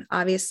time.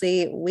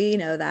 Obviously, we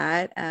know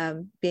that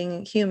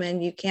being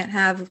human, you can't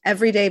have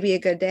every day be a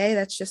good day.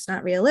 That's just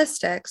not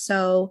realistic.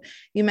 So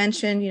you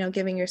mentioned,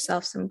 giving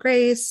yourself some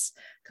grace,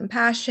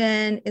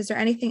 compassion. Is there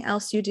anything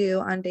else you do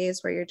on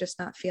days where you're just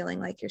not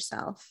feeling like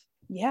yourself?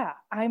 Yeah.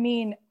 I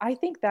mean, I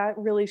think that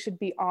really should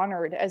be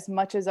honored as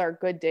much as our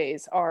good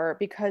days are,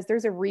 because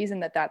there's a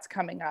reason that that's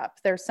coming up.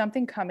 There's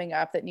something coming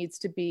up that needs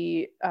to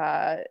be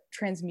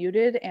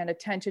transmuted and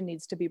attention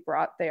needs to be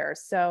brought there.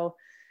 So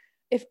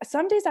if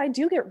some days I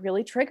do get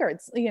really triggered,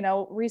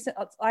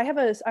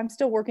 I'm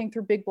still working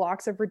through big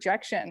blocks of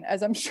rejection,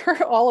 as I'm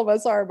sure all of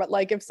us are. But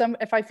like,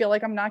 if I feel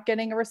like I'm not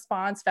getting a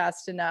response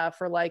fast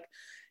enough, or like,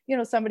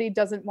 somebody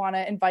doesn't want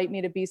to invite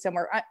me to be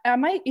somewhere, I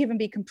might even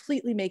be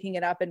completely making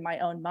it up in my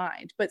own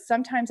mind, but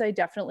sometimes I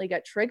definitely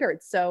get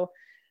triggered. So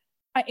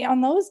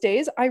on those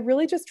days, I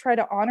really just try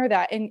to honor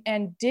that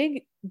and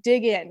dig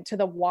into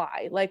the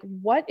why. Like,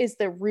 what is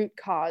the root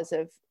cause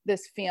of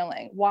this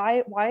feeling?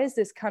 Why is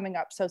this coming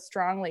up so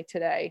strongly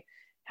today?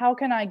 How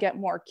can I get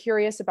more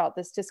curious about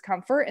this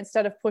discomfort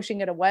instead of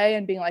pushing it away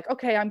and being like,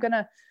 okay, I'm going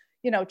to,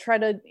 try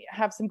to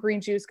have some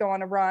green juice, go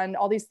on a run,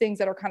 all these things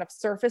that are kind of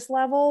surface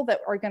level that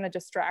are going to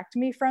distract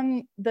me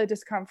from the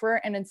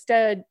discomfort, and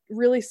instead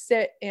really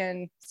sit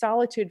in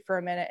solitude for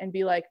a minute and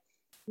be like,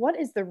 what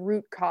is the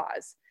root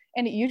cause?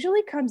 And it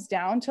usually comes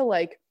down to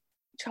like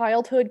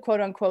childhood,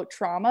 quote unquote,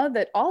 trauma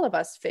that all of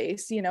us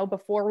face,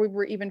 before we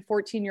were even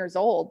 14 years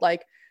old,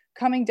 like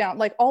coming down,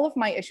 like all of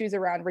my issues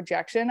around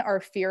rejection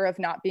are fear of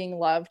not being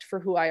loved for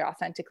who I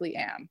authentically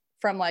am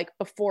from like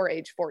before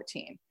age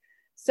 14.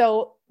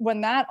 So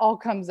when that all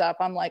comes up,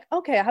 I'm like,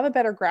 okay, I have a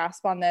better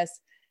grasp on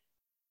this.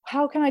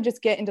 How can I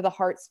just get into the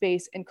heart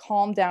space and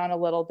calm down a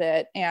little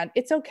bit? And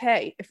it's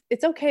okay.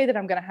 It's okay that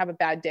I'm going to have a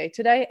bad day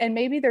today. And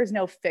maybe there's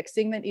no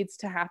fixing that needs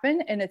to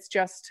happen. And it's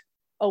just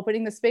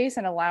opening the space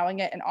and allowing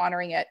it and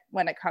honoring it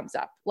when it comes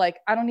up. Like,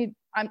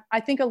 I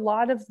think a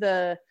lot of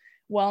the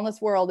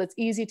wellness world, it's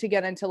easy to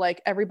get into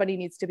like, everybody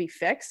needs to be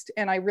fixed.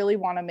 And I really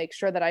want to make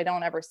sure that I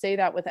don't ever say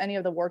that with any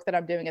of the work that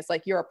I'm doing. It's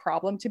like, you're a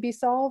problem to be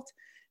solved.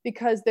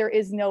 Because there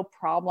is no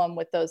problem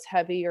with those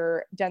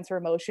heavier, denser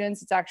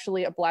emotions. It's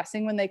actually a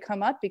blessing when they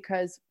come up,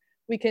 because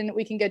we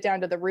can get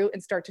down to the root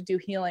and start to do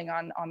healing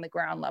on the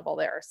ground level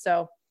there.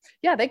 So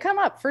yeah, they come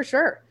up for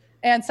sure.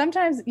 And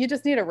sometimes you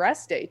just need a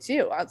rest day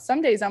too.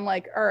 Some days I'm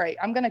like, all right,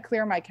 I'm going to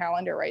clear my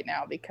calendar right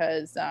now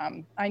because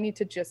I need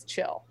to just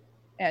chill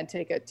and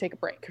take a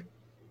break.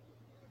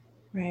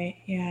 Right.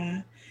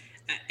 Yeah.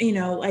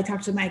 I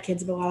talk to my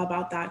kids a lot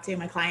about that too.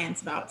 My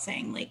clients about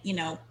saying like,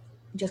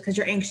 just because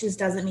you're anxious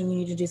doesn't mean you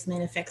need to do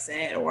something to fix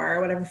it, or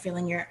whatever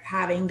feeling you're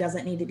having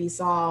doesn't need to be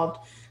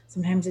solved.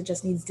 Sometimes it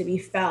just needs to be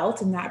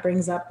felt. And that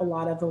brings up a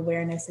lot of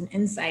awareness and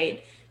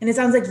insight. And it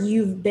sounds like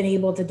you've been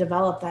able to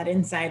develop that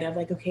insight of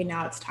like, okay,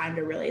 now it's time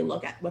to really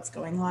look at what's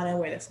going on and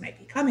where this might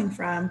be coming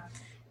from.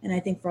 And I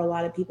think for a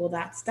lot of people,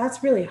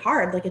 that's really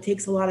hard. Like, it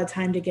takes a lot of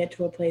time to get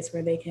to a place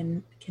where they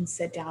can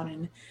sit down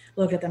and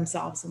look at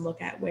themselves and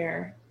look at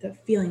where the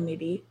feeling may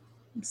be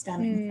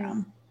stemming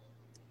from.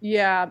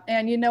 Yeah.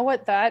 And you know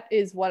what, that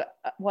is what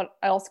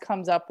else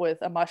comes up with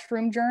a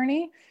mushroom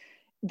journey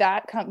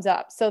that comes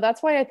up. So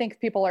that's why I think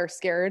people are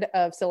scared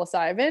of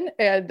psilocybin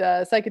and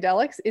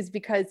psychedelics, is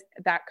because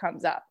that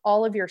comes up.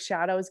 All of your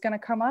shadow is going to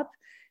come up.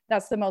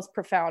 That's the most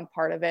profound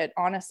part of it,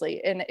 honestly.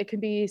 And it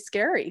can be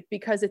scary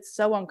because it's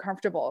so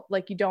uncomfortable.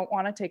 Like, you don't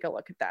want to take a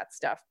look at that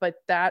stuff, but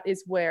that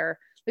is where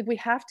like we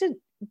have to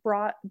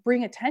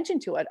bring attention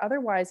to it.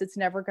 Otherwise it's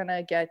never going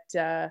to get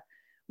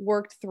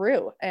worked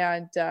through.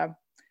 And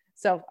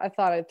so I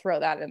thought I'd throw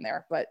that in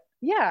there. But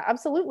yeah,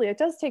 absolutely. It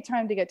does take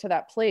time to get to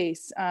that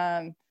place.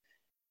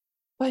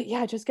 But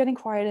yeah, just getting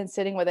quiet and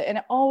sitting with it. And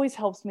it always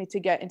helps me to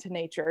get into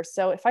nature.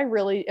 So if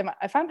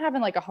I'm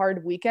having like a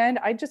hard weekend,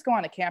 I just go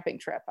on a camping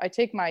trip. I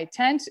take my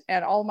tent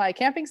and all my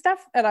camping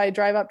stuff and I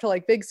drive up to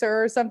like Big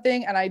Sur or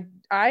something. And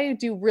I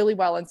do really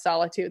well in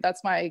solitude.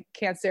 That's my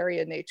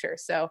Cancerian nature.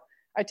 So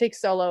I take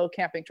solo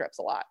camping trips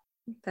a lot.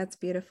 That's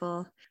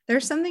beautiful.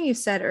 There's something you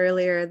said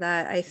earlier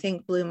that I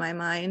think blew my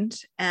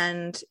mind.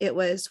 And it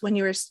was when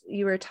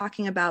you were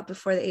talking about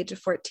before the age of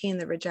 14,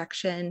 the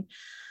rejection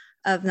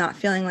of not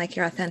feeling like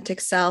your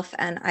authentic self.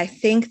 And I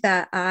think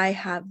that I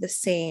have the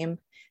same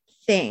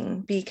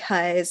thing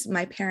because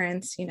my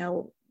parents,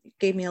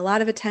 gave me a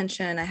lot of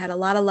attention. I had a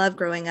lot of love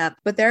growing up,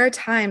 but there are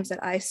times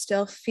that I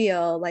still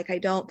feel like I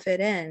don't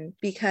fit in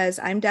because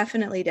I'm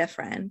definitely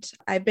different.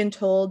 I've been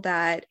told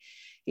that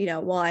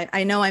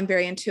I know I'm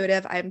very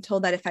intuitive. I'm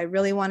told that if I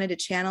really wanted to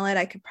channel it,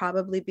 I could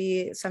probably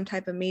be some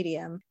type of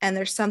medium. And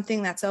there's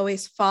something that's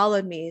always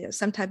followed me,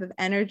 some type of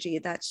energy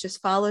that's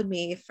just followed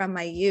me from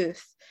my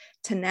youth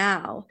to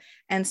now.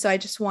 And so I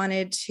just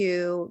wanted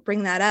to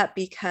bring that up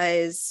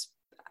because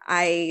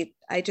I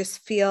just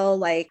feel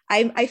like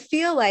I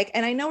feel like,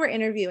 and I know we're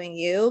interviewing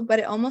you, but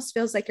it almost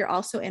feels like you're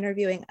also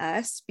interviewing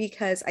us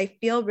because I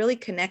feel really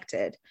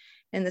connected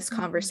in this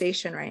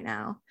conversation right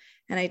now.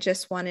 And I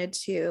just wanted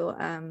to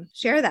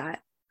share that.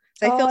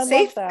 I feel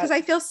safe because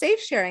I feel safe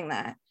sharing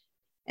that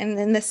and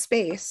in this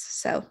space.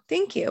 So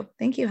thank you.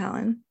 Thank you,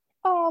 Helen.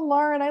 Oh,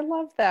 Lauren, I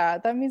love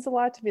that. That means a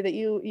lot to me that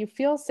you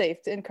feel safe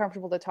and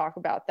comfortable to talk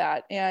about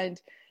that.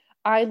 And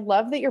I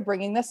love that you're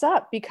bringing this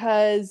up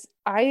because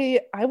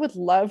I would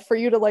love for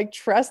you to like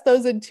trust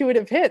those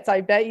intuitive hits. I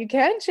bet you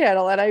can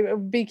channel. And I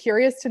would be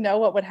curious to know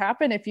what would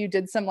happen if you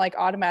did some like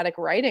automatic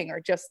writing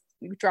or just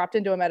dropped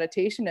into a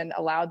meditation and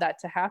allowed that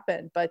to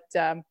happen. But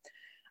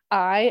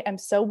I am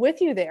so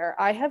with you there.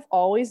 I have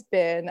always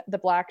been the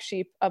black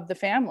sheep of the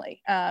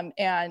family.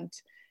 And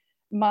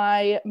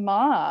my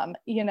mom,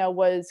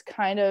 was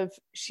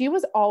she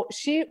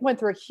went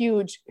through a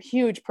huge,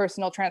 huge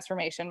personal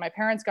transformation. My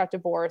parents got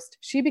divorced.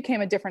 She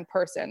became a different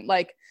person.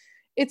 Like,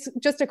 it's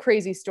just a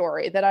crazy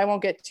story that I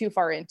won't get too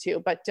far into,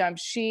 but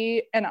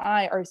she and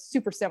I are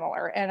super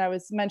similar. And I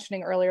was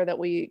mentioning earlier that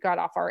we got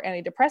off our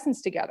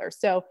antidepressants together.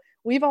 So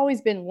we've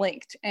always been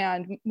linked.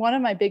 And one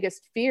of my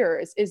biggest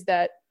fears is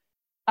that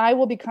I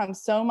will become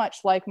so much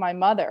like my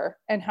mother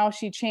and how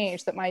she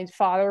changed that my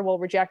father will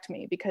reject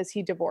me because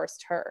he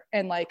divorced her.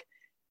 And like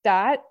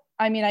that,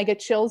 I mean, I get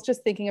chills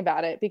just thinking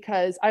about it,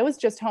 because I was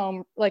just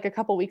home like a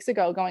couple weeks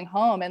ago going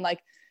home, and like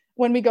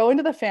when we go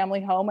into the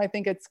family home, I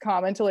think it's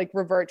common to like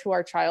revert to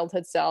our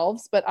childhood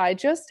selves, but I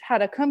just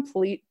had a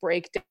complete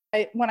breakdown.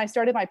 When I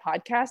started my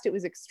podcast, it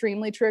was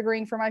extremely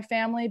triggering for my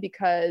family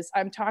because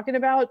I'm talking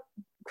about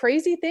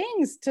crazy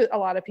things to a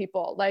lot of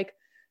people. Like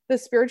the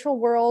spiritual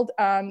world,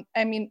 I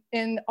mean,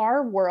 in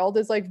our world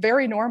is like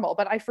very normal,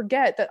 but I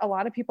forget that a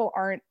lot of people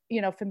aren't,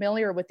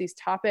 familiar with these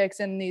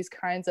topics and these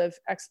kinds of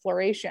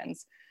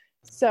explorations.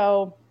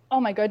 So, oh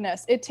my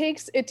goodness, it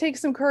takes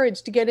some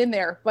courage to get in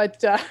there,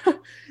 but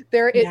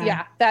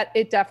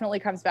it definitely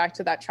comes back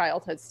to that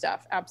childhood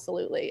stuff.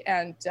 Absolutely.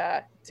 And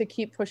to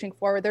keep pushing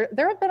forward,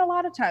 there have been a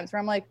lot of times where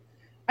I'm like,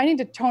 I need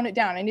to tone it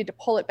down. I need to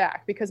pull it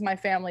back because my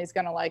family is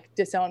going to like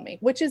disown me,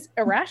 which is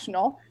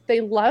irrational.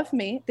 They love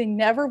me. They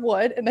never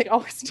would. And they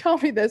always tell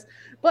me this,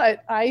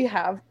 but I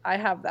have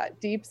that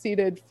deep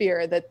seated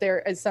fear that there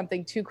is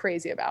something too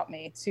crazy about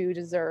me to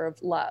deserve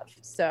love.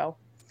 So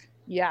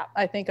yeah,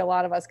 I think a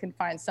lot of us can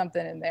find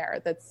something in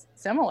there that's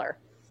similar.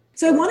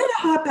 So I wanted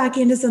to hop back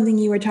into something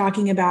you were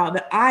talking about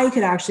that I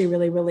could actually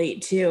really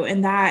relate to.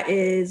 And that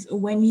is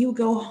when you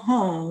go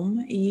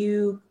home,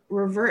 you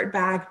revert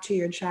back to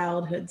your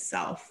childhood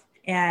self.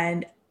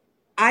 And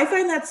I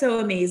find that so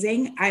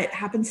amazing. It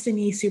happens to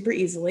me super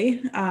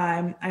easily.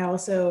 I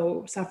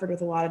also suffered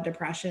with a lot of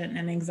depression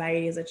and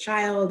anxiety as a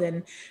child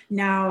and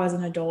now as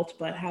an adult,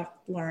 but have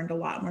learned a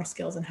lot more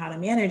skills on how to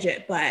manage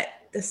it. But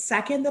the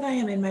second that I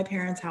am in my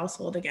parents'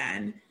 household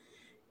again,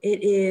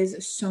 it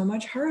is so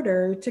much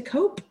harder to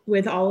cope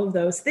with all of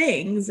those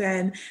things.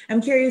 And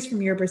I'm curious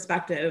from your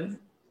perspective,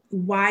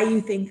 why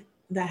you think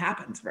that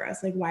happens for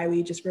us, like why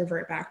we just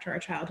revert back to our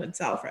childhood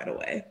self right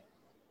away.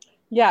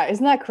 Yeah,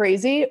 isn't that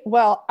crazy?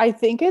 Well, I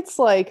think it's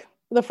like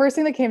the first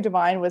thing that came to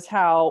mind was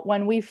how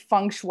when we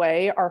feng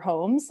shui our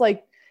homes,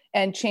 like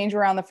and change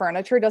around the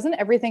furniture, doesn't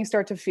everything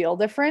start to feel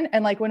different?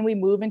 And like when we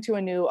move into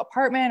a new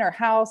apartment or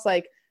house,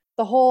 like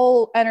the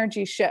whole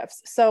energy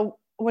shifts. So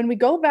when we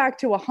go back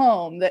to a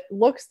home that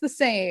looks the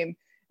same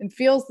and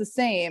feels the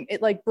same,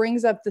 it like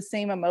brings up the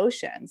same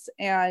emotions.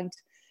 And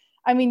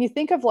I mean, you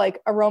think of like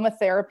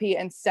aromatherapy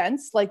and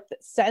scents, like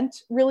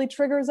scent really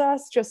triggers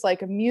us, just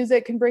like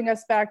music can bring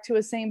us back to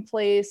a same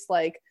place.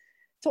 Like,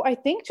 so I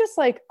think just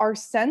like our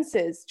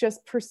senses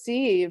just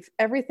perceive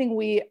everything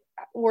we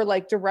were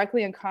like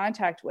directly in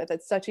contact with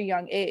at such a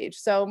young age.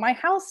 So my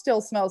house still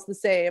smells the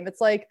same.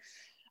 It's like,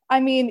 I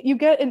mean, you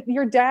get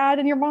your dad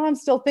and your mom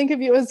still think of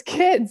you as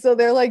kids. So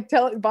they're like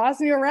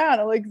bossing you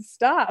around. I'm like,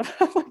 stop,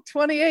 I'm like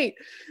 28.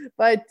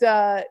 But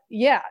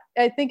yeah,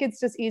 I think it's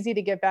just easy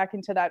to get back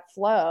into that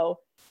flow.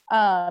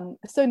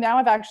 So now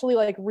I've actually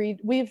like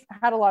we've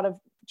had a lot of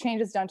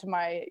changes done to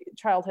my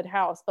childhood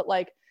house, but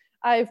like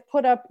I've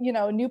put up,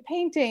 new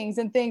paintings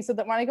and things so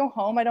that when I go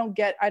home, I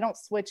don't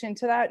switch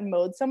into that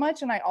mode so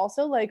much. And I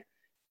also like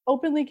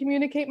openly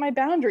communicate my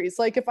boundaries.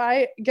 Like if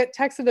I get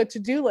texted a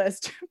to-do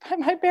list by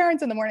my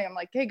parents in the morning, I'm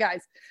like, hey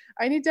guys,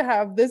 I need to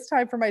have this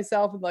time for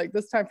myself and like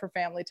this time for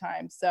family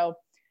time. So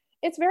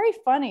it's very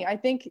funny. I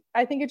think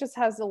it just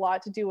has a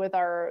lot to do with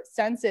our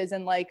senses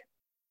and like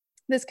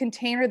this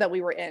container that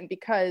we were in,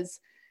 because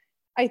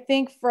I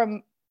think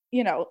from,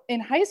 in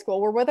high school,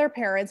 we're with our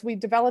parents, we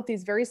develop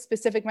these very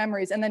specific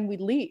memories and then we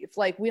leave,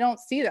 like we don't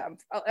see them.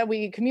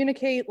 We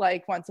communicate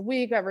like once a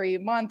week, every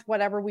month,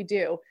 whatever we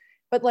do.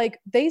 But like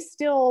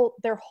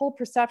their whole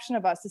perception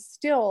of us is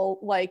still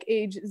like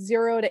age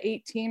 0 to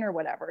 18 or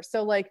whatever.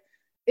 So like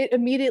it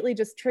immediately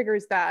just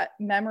triggers that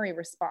memory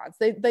response.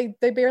 They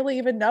barely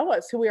even know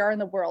us, who we are in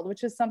the world,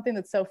 which is something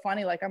that's so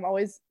funny. Like I'm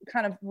always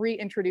kind of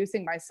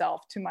reintroducing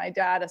myself to my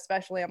dad,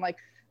 especially. I'm like,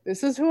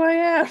 this is who I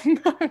am.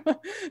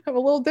 I'm a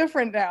little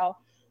different now.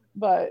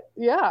 But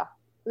yeah,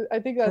 I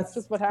think that's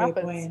just what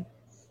happens. Point.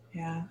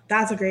 Yeah,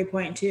 that's a great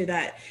point too,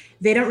 that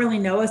they don't really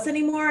know us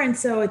anymore. And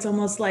so it's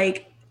almost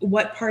like,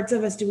 what parts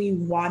of us do we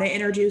want to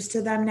introduce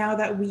to them now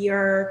that we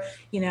are,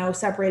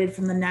 separated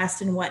from the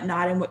nest and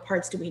whatnot, and what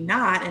parts do we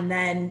not? And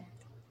then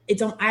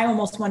I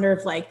almost wonder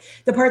if like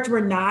the parts we're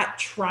not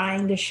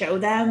trying to show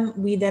them,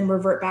 we then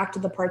revert back to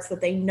the parts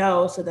that they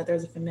know so that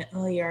there's a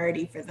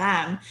familiarity for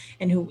them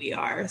and who we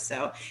are.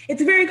 So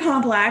it's very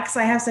complex.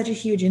 I have such a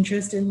huge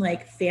interest in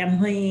like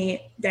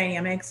family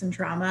dynamics and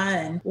trauma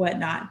and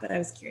whatnot, but I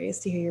was curious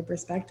to hear your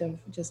perspective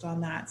just on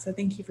that. So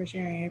thank you for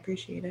sharing. I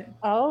appreciate it.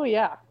 Oh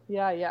yeah.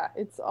 Yeah.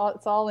 It's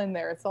all in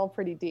there. It's all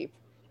pretty deep.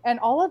 And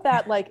all of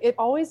that, like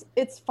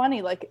it's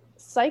funny, like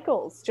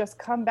cycles just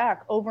come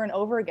back over and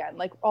over again.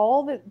 Like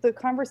all the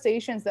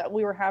conversations that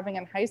we were having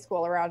in high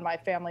school around my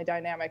family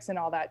dynamics and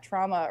all that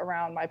trauma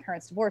around my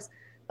parents' divorce,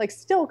 like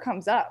still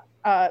comes up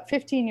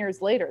 15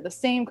 years later, the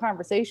same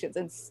conversations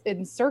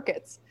in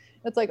circuits.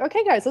 It's like,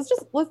 okay, guys,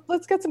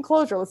 let's get some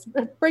closure. Let's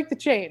break the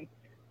chain.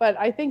 But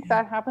I think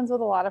that happens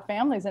with a lot of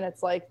families. And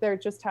it's like, there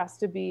just has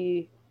to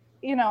be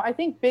I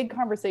think big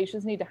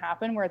conversations need to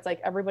happen where it's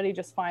like everybody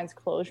just finds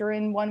closure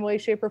in one way,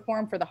 shape, or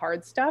form for the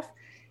hard stuff.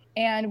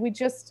 And we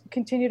just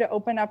continue to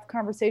open up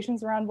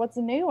conversations around what's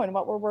new and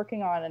what we're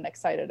working on and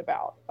excited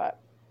about. But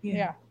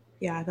yeah.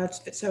 Yeah,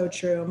 that's so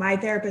true. My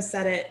therapist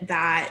said it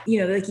that,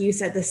 like you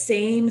said, the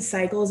same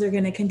cycles are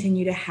going to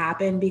continue to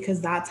happen because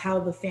that's how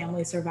the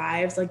family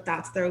survives. Like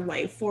that's their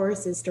life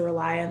force, is to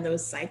rely on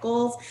those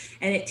cycles.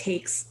 And it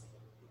takes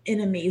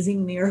an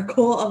amazing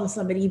miracle of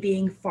somebody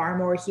being far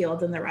more healed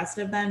than the rest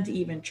of them to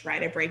even try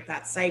to break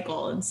that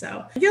cycle. And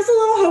so it feels a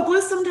little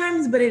hopeless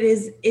sometimes, but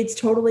it's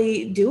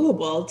totally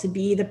doable to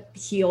be the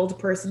healed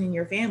person in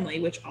your family,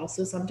 which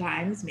also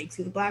sometimes makes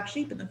you the black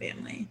sheep in the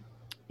family.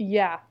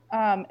 Yeah.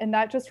 And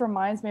that just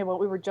reminds me of what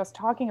we were just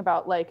talking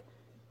about, like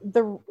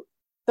the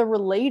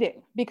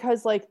relating,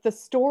 because like the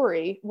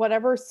story,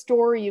 whatever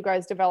story you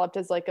guys developed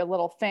as like a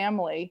little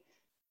family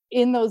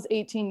in those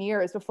 18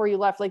 years before you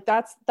left, like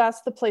that's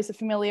the place of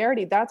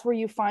familiarity. That's where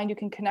you find you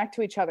can connect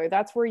to each other.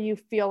 That's where you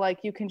feel like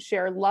you can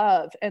share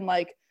love and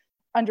like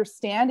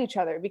understand each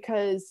other,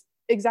 because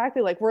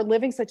exactly, like we're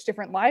living such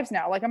different lives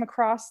now. Like I'm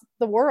across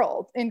the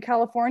world in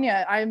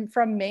California. I'm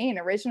from Maine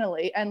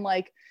originally. And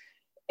like,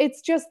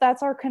 it's just,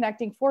 that's our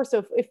connecting force.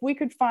 So if we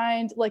could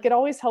find, like, it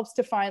always helps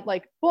to find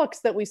like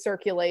books that we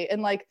circulate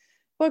and like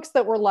books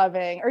that we're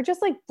loving, or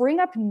just like bring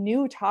up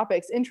new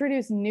topics,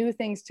 introduce new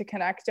things to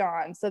connect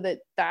on so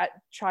that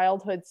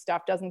childhood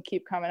stuff doesn't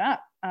keep coming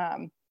up.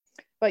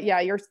 But yeah,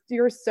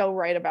 you're so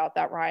right about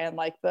that, Ryan.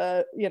 Like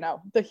the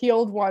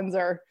healed ones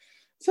are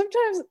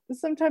sometimes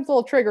a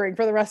little triggering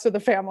for the rest of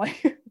the family.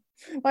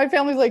 My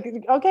family's like,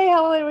 okay,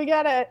 Helen, we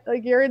get it.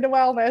 Like you're into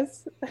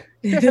wellness.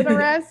 For the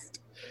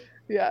rest.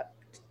 Yeah.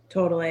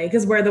 Totally.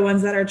 Because we're the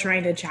ones that are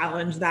trying to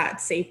challenge that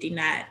safety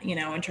net,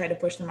 and try to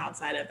push them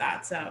outside of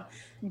that. So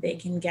they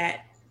can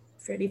get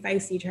pretty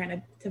feisty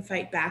trying to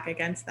fight back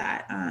against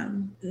that.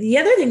 The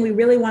other thing we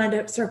really wanted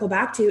to circle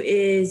back to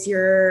is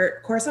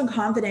your course on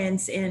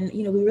confidence. And,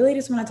 we really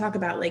just want to talk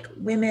about like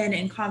women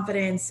and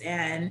confidence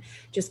and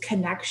just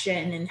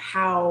connection and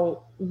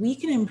how we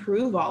can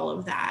improve all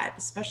of that,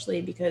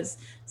 especially because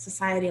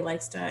society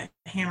likes to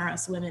hammer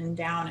us women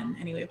down in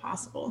any way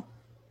possible.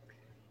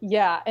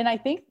 Yeah. And I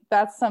think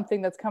that's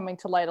something that's coming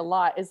to light a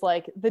lot, is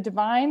like the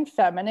divine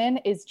feminine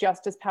is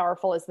just as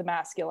powerful as the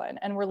masculine.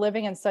 And we're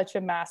living in such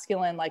a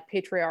masculine, like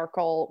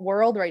patriarchal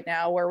world right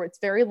now where it's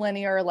very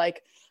linear,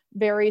 like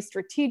very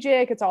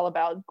strategic. It's all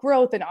about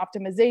growth and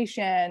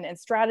optimization and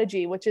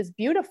strategy, which is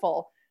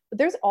beautiful. But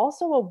there's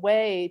also a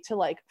way to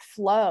like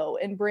flow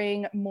and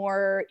bring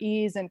more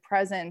ease and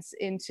presence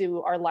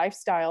into our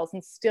lifestyles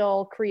and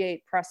still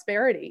create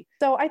prosperity.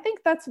 So I think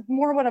that's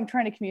more what I'm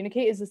trying to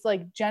communicate, is this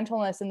like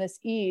gentleness and this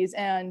ease,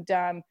 and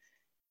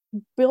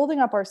building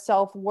up our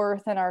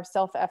self-worth and our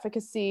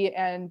self-efficacy,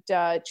 and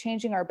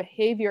changing our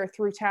behavior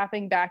through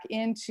tapping back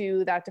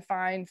into that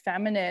divine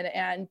feminine,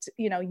 and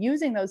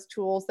using those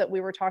tools that we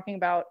were talking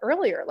about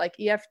earlier, like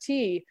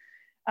EFT,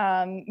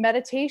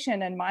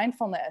 meditation and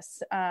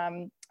mindfulness.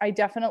 I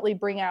definitely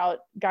bring out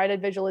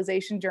guided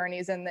visualization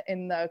journeys in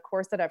the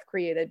course that I've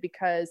created,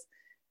 because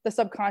the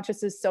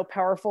subconscious is so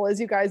powerful, as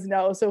you guys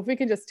know. So if we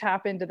can just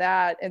tap into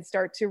that and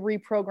start to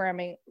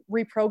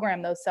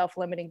reprogram those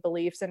self-limiting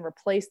beliefs and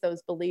replace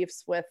those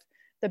beliefs with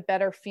the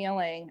better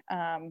feeling,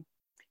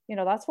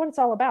 that's what it's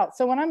all about.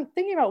 So when I'm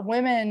thinking about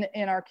women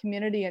in our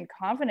community and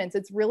confidence,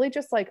 it's really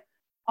just like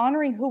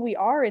honoring who we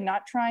are and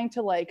not trying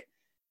to like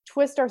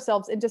twist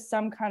ourselves into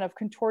some kind of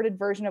contorted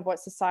version of what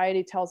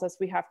society tells us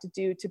we have to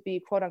do to be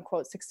quote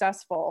unquote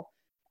successful.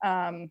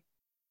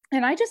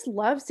 And I just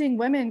love seeing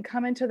women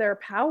come into their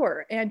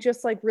power and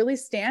just like really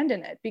stand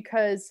in it,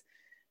 because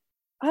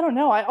I don't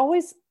know,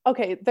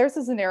 there's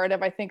this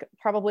narrative I think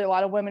probably a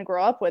lot of women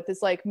grow up with,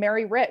 is like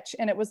marry rich.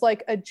 And it was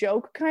like a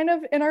joke kind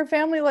of in our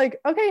family, like,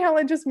 okay,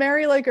 Helen, just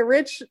marry like a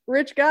rich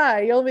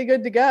guy, you'll be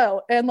good to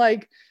go. And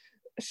like,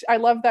 I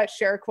love that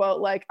Cher quote,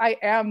 like, I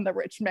am the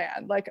rich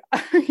man, like,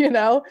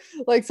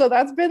 like, so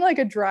that's been like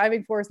a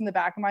driving force in the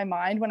back of my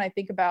mind when I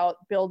think about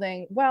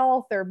building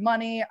wealth or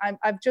money.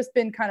 I've just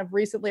been kind of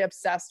recently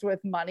obsessed with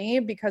money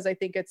because I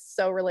think it's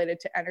so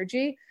related to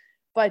energy.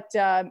 But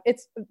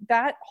it's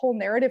that whole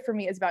narrative for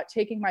me is about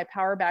taking my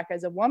power back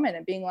as a woman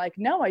and being like,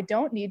 no, I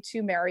don't need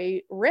to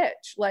marry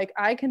rich. Like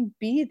I can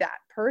be that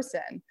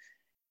person.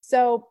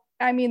 So,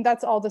 I mean,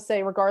 that's all to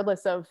say,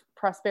 regardless of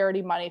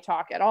prosperity, money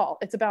talk at all,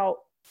 it's about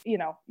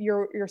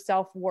your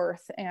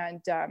self-worth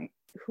and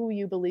who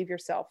you believe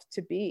yourself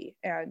to be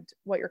and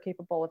what you're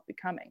capable of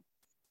becoming.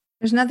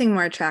 There's nothing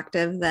more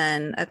attractive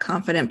than a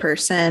confident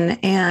person.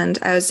 And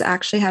I was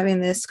actually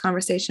having this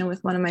conversation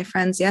with one of my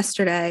friends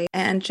yesterday,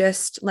 and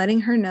just letting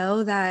her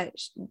know that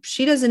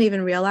she doesn't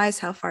even realize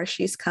how far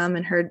she's come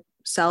in her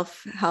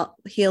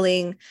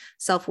self-healing,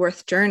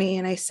 self-worth journey.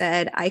 And I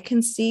said, I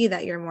can see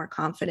that you're more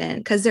confident,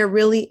 because there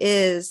really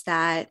is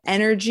that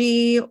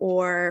energy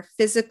or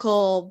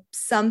physical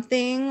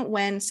something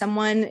when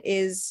someone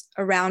is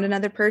around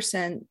another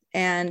person.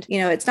 And,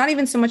 it's not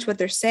even so much what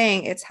they're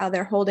saying, it's how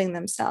they're holding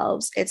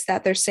themselves. It's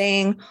that they're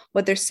saying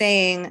what they're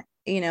saying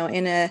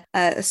in a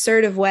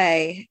assertive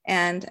way.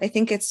 And I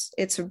think it's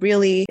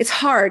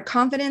hard.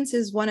 Confidence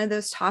is one of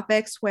those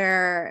topics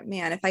where,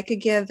 man, if I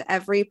could give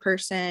every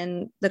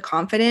person the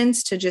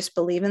confidence to just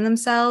believe in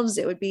themselves,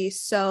 it would be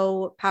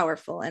so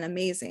powerful and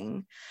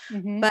amazing.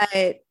 Mm-hmm.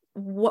 But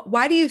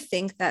why do you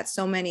think that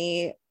so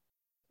many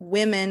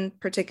women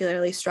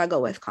particularly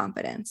struggle with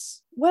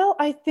confidence? Well,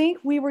 I think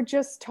we were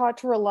just taught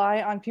to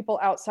rely on people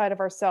outside of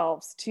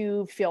ourselves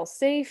to feel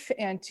safe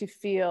and to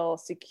feel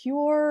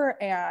secure.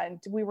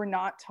 And we were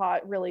not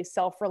taught really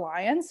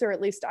self-reliance, or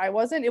at least I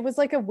wasn't. It was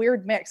like a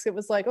weird mix. It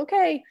was like,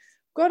 okay,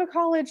 go to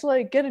college,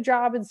 like get a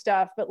job and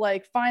stuff, but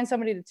like find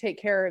somebody to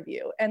take care of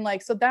you. And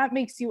like, so that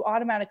makes you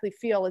automatically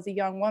feel as a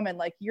young woman,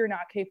 like you're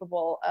not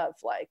capable of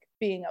like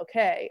being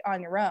okay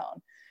on your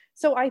own.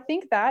 So I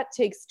think that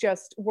takes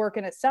just work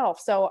in itself.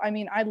 So, I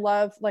mean, I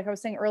love, like I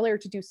was saying earlier,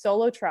 to do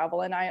solo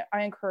travel. And I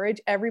encourage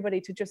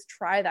everybody to just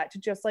try that, to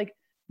just like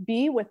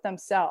be with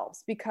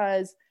themselves.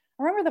 Because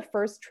I remember the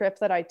first trip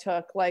that I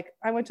took, like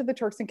I went to the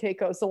Turks and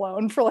Caicos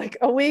alone for like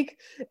a week,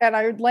 and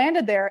I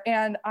landed there.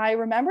 And I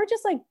remember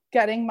just like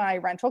getting my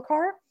rental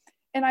car,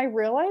 and I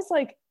realized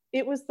like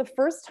it was the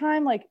first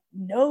time like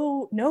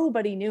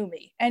nobody knew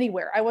me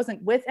anywhere. I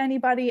wasn't with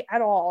anybody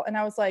at all. And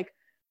I was like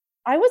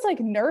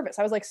nervous.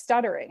 I was like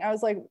stuttering. I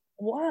was like,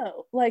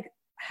 whoa, like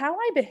how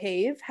I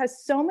behave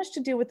has so much to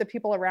do with the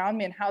people around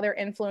me and how they're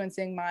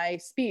influencing my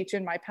speech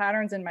and my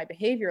patterns and my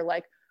behavior.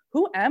 Like,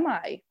 who am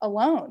I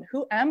alone?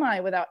 Who am I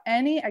without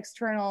any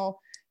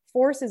external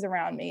forces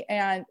around me?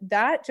 And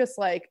that just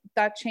like,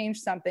 that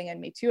changed something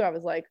in me too. I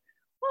was like,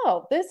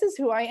 oh, this is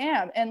who I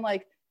am. And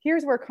like,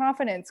 here's where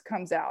confidence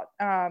comes out.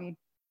 And,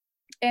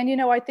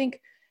 I think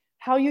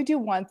how you do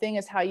one thing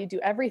is how you do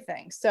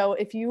everything. So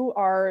if you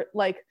are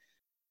like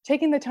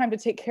taking the time to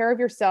take care of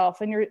yourself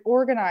and you're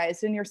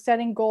organized and you're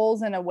setting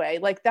goals in a way,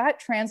 like that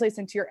translates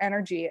into your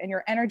energy, and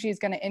your energy is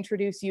going to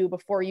introduce you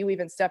before you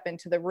even step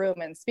into the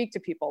room and speak to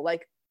people.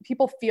 Like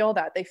people feel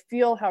that. They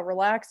feel how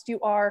relaxed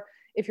you are.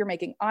 If you're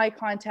making eye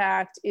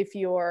contact, if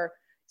you're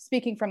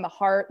speaking from the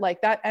heart,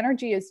 like that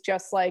energy is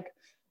just like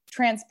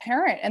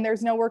transparent, and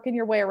there's no working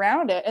your way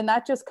around it. And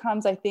that just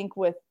comes, I think,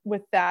 with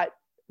that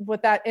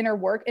inner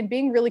work and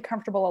being really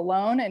comfortable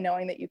alone and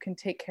knowing that you can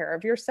take care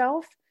of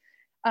yourself.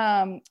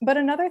 But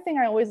another thing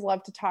I always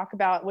love to talk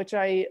about, which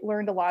I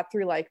learned a lot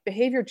through like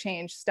behavior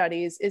change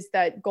studies, is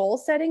that goal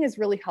setting is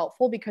really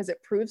helpful, because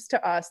it proves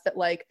to us that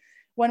like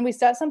when we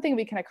set something,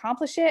 we can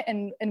accomplish it,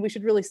 and we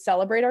should really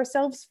celebrate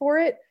ourselves for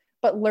it.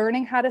 But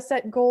learning how to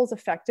set goals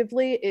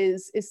effectively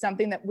is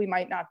something that we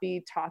might not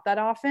be taught that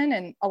often.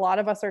 And a lot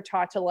of us are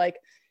taught to like,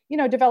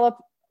 develop,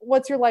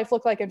 what's your life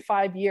look like in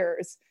 5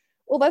 years?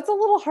 Well, that's a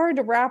little hard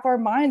to wrap our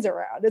minds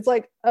around. It's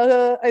like,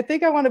 I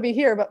think I want to be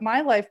here, but my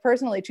life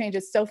personally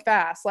changes so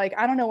fast. Like,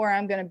 I don't know where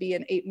I'm going to be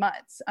in 8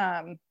 months,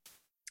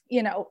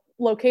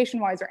 location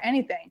wise or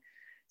anything.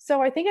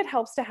 So I think it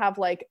helps to have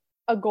like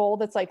a goal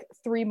that's like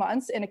 3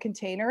 months in a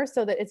container,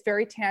 so that it's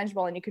very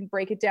tangible and you can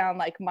break it down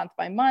like month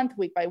by month,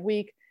 week by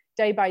week,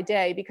 day by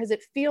day, because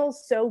it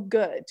feels so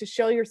good to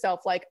show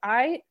yourself like,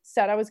 I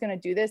said I was going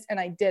to do this and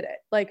I did it.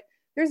 Like,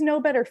 there's no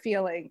better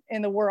feeling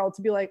in the world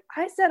to be like,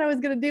 I said I was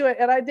going to do it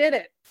and I did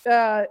it.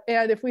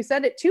 And if we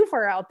send it too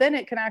far out, then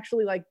it can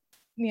actually like,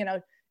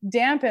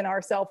 dampen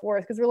our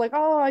self-worth, because we're like,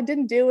 oh, I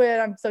didn't do it,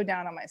 I'm so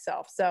down on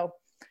myself. So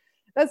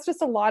that's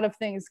just a lot of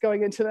things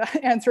going into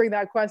answering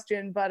that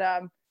question. But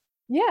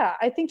yeah,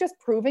 I think just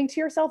proving to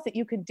yourself that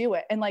you can do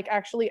it, and like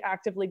actually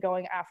actively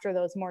going after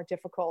those more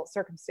difficult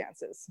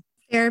circumstances.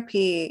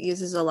 Therapy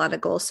uses a lot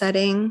of goal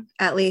setting,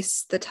 at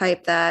least the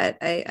type that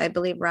I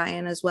believe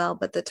Ryan as well,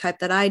 but the type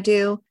that I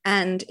do.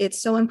 And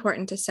it's so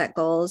important to set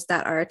goals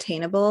that are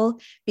attainable,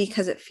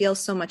 because it feels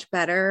so much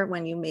better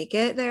when you make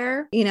it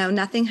there.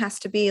 Nothing has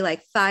to be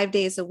like 5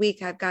 days a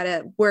week, I've got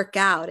to work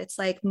out. It's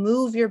like,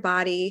 move your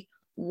body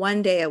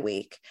 1 day a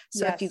week.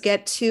 So yes. If you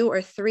get 2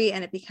 or 3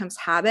 and it becomes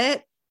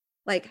habit,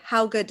 like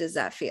how good does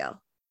that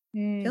feel?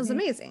 Mm-hmm. Feels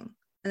amazing.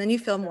 And then you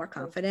feel more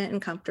confident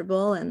and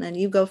comfortable, and then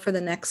you go for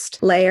the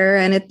next layer,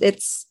 and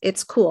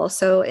it's cool.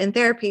 So in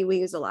therapy, we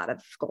use a lot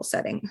of goal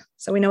setting,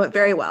 so we know it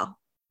very well.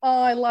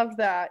 Oh, I love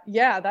that.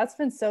 Yeah, that's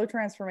been so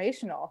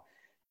transformational.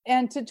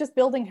 And to just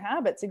building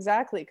habits.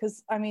 Exactly.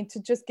 Because I mean,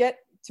 to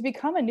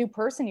become a new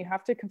person, you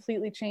have to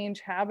completely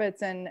change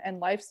habits and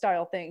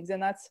lifestyle things.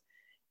 And that's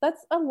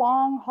a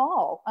long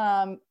haul.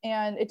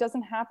 And it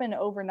doesn't happen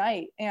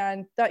overnight.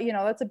 And that,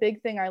 that's a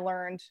big thing I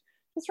learned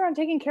just around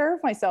taking care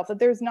of myself, that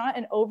there's not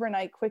an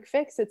overnight quick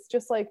fix. It's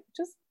just like,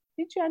 just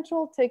be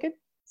gentle, take it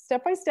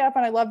step by step.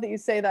 And I love that you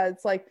say that.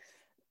 It's like,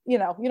 you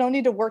don't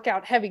need to work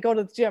out heavy, go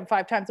to the gym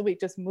 5 times a week,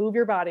 just move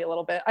your body a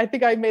little bit. I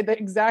think I made the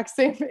exact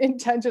same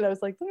intention. I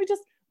was like, let me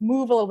just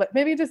move a little bit,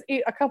 maybe just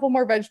eat a couple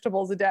more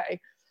vegetables a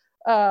day,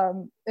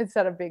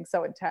 instead of being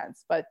so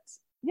intense. But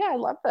yeah, I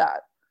love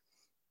that.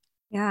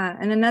 Yeah.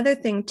 And another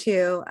thing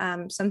too,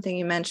 something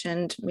you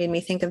mentioned made me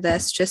think of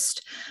this,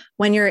 just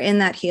when you're in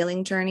that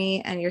healing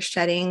journey and you're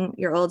shedding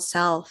your old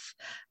self.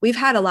 We've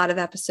had a lot of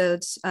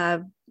episodes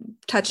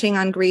touching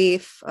on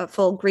grief, a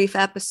full grief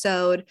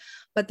episode,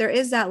 But there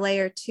is that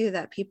layer too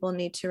that people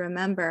need to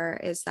remember,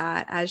 is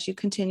that as you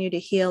continue to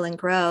heal and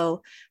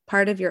grow,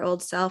 part of your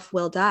old self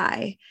will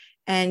die.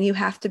 And you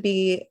have to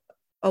be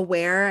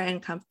aware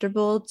and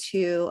comfortable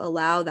to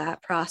allow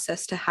that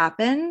process to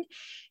happen.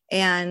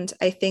 And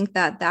I think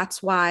that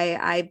that's why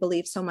I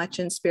believe so much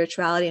in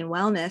spirituality and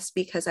wellness,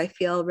 because I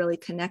feel really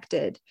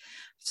connected.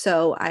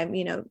 So I'm,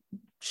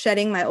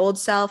 shedding my old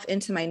self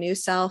into my new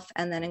self,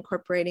 and then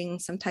incorporating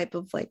some type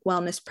of like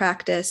wellness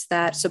practice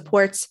that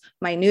supports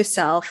my new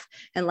self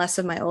and less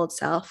of my old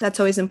self. That's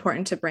always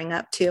important to bring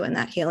up too in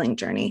that healing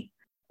journey.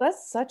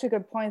 That's such a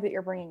good point that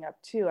you're bringing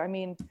up too. I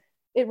mean,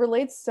 it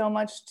relates so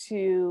much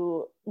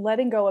to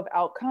letting go of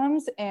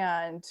outcomes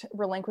and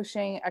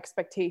relinquishing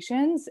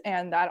expectations.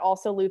 And that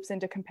also loops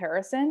into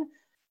comparison,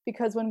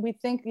 because when we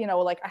think,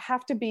 like, I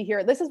have to be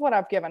here, this is what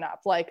I've given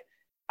up. Like,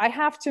 I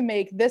have to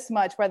make this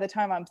much by the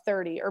time I'm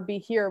 30 or be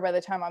here by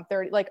the time I'm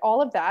 30, like all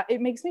of that,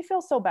 it makes me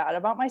feel so bad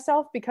about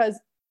myself, because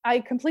I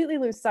completely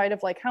lose sight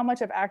of like how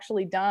much I've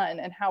actually done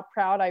and how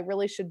proud I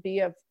really should be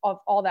of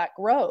all that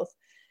growth.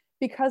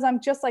 Because I'm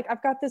just like,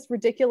 I've got this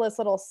ridiculous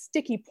little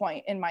sticky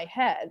point in my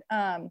head.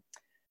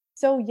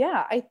 So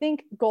yeah, I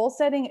think goal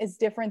setting is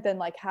different than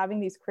like having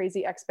these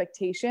crazy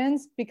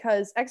expectations,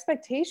 because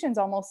expectations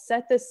almost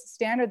set this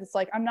standard that's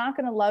like, I'm not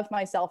going to love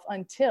myself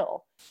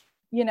until,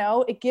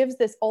 it gives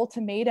this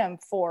ultimatum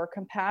for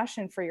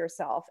compassion for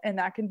yourself. And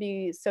that can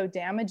be so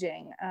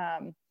damaging.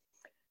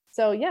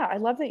 So yeah, I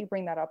love that you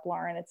bring that up,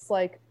 Lauren. It's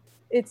like,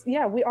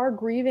 we are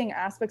grieving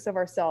aspects of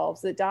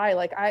ourselves that die.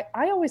 Like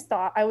I always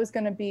thought I was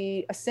going to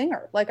be a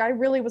singer. Like I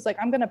really was like,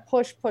 I'm going to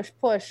push,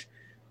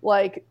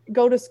 like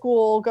go to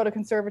school, go to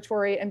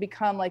conservatory and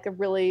become like a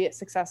really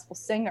successful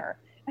singer.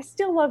 I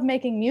still love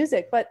making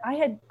music, but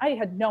I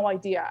had no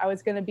idea I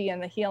was going to be in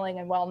the healing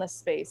and wellness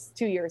space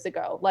 2 years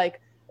ago. Like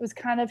I was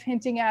kind of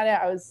hinting at it.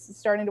 I was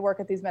starting to work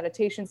at these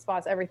meditation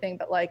spots, everything,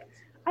 but like,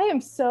 I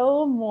am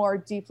so more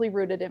deeply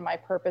rooted in my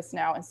purpose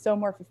now and so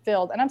more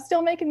fulfilled, and I'm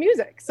still making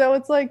music. So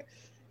it's like,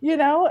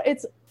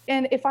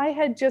 and if I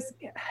had just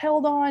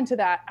held on to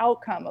that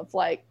outcome of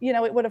like,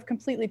 it would have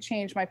completely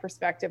changed my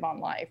perspective on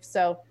life.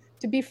 So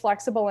to be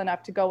flexible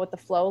enough to go with the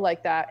flow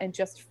like that and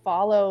just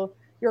follow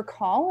your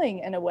calling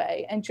in a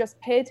way and just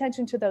pay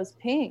attention to those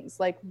pings,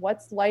 like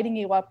what's lighting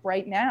you up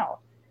right now.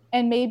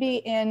 And maybe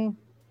in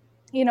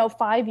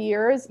 5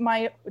 years,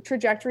 my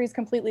trajectory is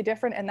completely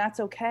different, and that's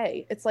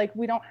okay. It's like,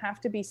 we don't have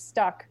to be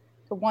stuck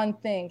to one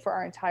thing for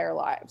our entire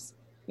lives,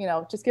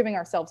 just giving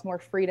ourselves more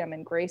freedom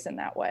and grace in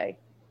that way.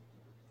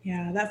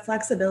 Yeah, that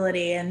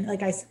flexibility. And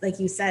like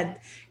you said,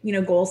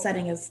 goal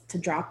setting is to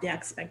drop the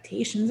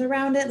expectations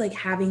around it, like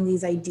having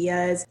these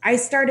ideas. I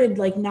started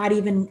like not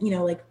even,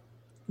 like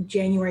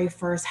January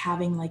 1st,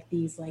 having like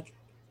these like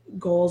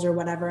goals or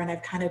whatever. And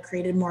I've kind of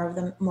created more of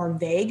them more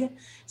vague,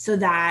 so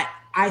that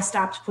I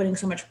stopped putting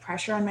so much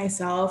pressure on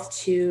myself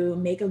to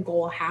make a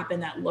goal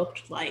happen that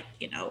looked like,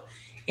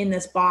 in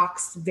this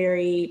box,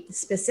 very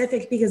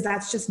specific, because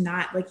that's just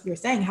not, like you're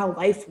saying, how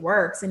life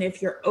works. And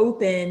if you're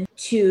open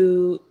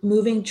to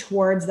moving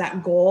towards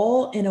that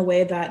goal in a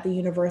way that the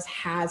universe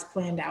has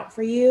planned out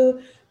for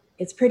you,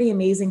 it's pretty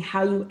amazing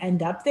how you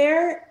end up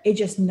there. It's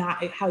just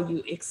not how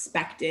you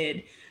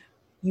expected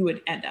you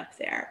would end up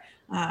there.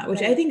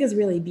 Which I think is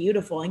really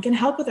beautiful and can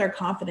help with our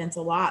confidence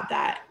a lot,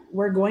 that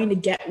we're going to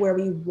get where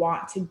we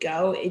want to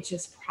go. It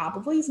just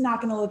probably is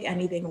not going to look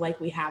anything like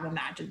we have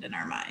imagined in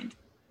our mind.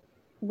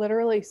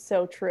 Literally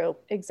so true.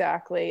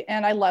 Exactly.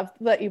 And I love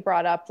that you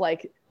brought up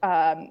like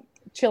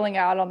chilling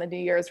out on the New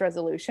Year's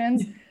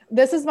resolutions.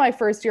 This is my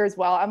first year as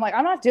well. I'm like,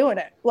 I'm not doing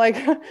it. Like,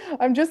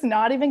 I'm just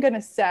not even going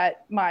to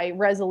set my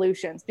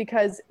resolutions,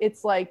 because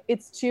it's like,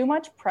 it's too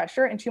much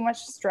pressure and too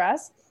much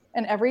stress.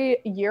 And every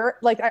year,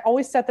 like I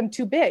always set them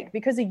too big,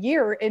 because a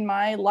year in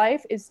my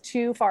life is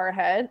too far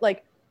ahead.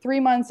 Like 3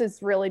 months is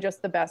really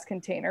just the best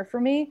container for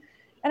me.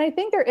 And I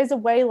think there is a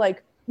way,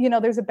 like,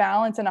 there's a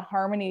balance and a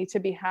harmony to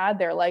be had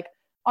there. Like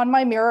on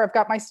my mirror, I've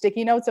got my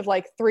sticky notes of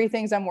like 3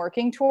 things I'm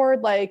working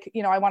toward. Like,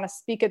 I want to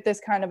speak at this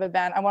kind of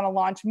event. I want to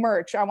launch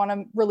merch. I want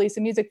to release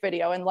a music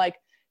video. And like,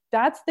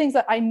 that's things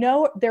that I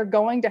know they're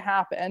going to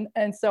happen.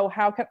 And so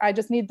how can I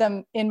just need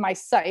them in my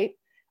sight?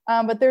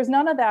 But there's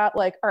none of that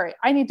like, all right,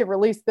 I need to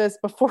release this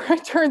before I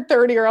turn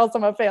 30 or else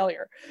I'm a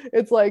failure.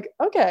 It's like,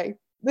 okay,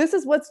 this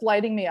is what's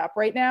lighting me up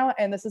right now.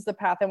 And this is the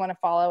path I want to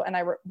follow. And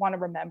I want to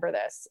remember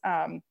this.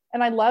 And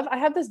I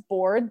have this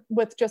board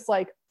with just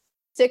like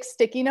 6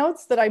 sticky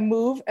notes that I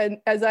move, and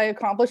as I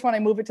accomplish one, I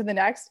move it to the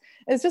next.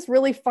 It's just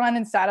really fun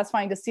and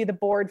satisfying to see the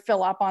board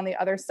fill up on the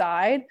other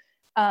side.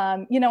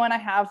 And I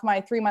have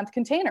my 3-month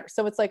container.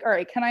 So it's like, all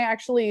right, can I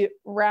actually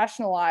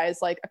rationalize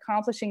like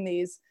accomplishing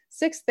these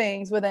 6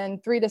 things within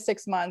 3 to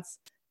 6 months?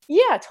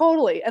 Yeah,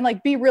 totally. And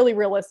like, be really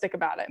realistic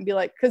about it and be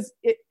like, cause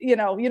you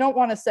don't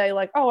want to say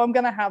like, oh, I'm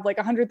going to have like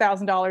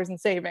 $100,000 in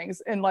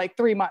savings in like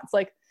 3 months.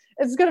 Like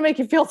it's going to make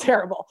you feel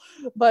terrible.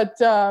 But,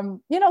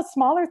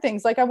 smaller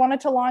things, like I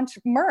wanted to launch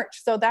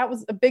merch. So that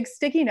was a big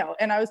sticky note.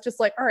 And I was just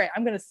like, all right,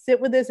 I'm going to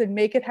sit with this and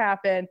make it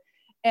happen.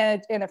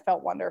 And it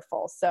felt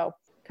wonderful. So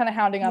kind of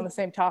hounding on the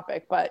same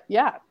topic, but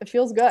yeah, it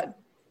feels good.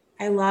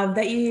 I love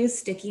that you use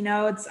sticky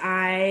notes.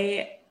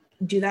 I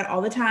do that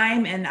all the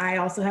time. And I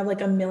also have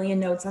like a million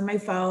notes on my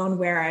phone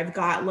where I've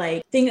got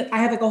like I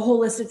have like a whole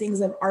list of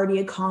things I've already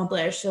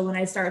accomplished. So when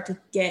I start to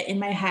get in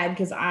my head,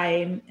 because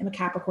I'm a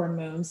Capricorn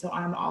moon, so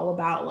I'm all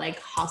about like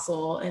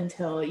hustle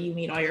until you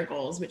meet all your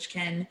goals, which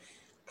can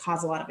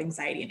cause a lot of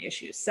anxiety and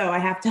issues. So I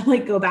have to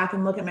like go back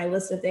and look at my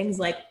list of things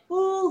like,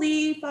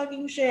 holy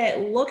fucking shit,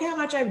 look how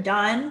much I've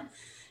done.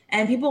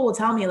 And people will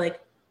tell me like,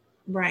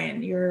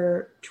 Brian,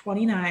 you're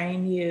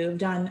 29, you've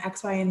done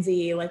X, Y, and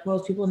Z. Like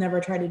most people never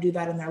try to do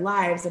that in their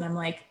lives. And I'm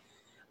like,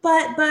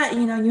 but,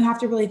 you know, you have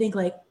to really think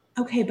like,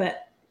 okay,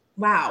 but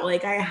wow,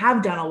 like I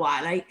have done a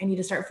lot. I need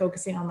to start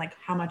focusing on like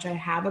how much I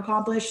have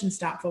accomplished and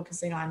stop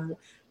focusing on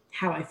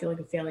how I feel like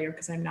a failure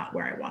because I'm not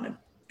where I want to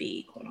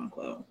be, quote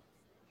unquote.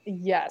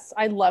 Yes,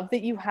 I love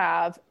that you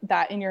have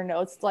that in your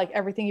notes, like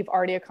everything you've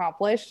already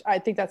accomplished. I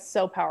think that's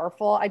so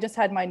powerful. I just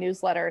had my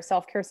newsletter,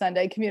 Self-Care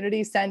Sunday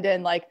community, send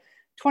in like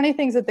 20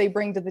 things that they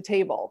bring to the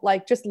table.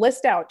 Like just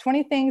list out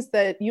 20 things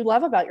that you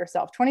love about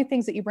yourself, 20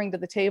 things that you bring to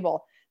the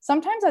table.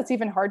 Sometimes that's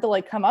even hard to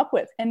like come up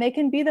with, and they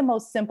can be the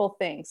most simple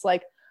things.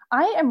 Like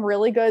I am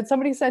really good.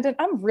 Somebody sent in,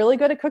 I'm really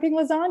good at cooking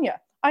lasagna.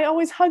 I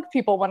always hug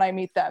people when I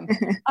meet them.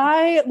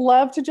 I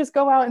love to just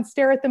go out and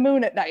stare at the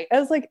moon at night. I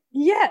was like,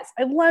 yes,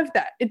 I love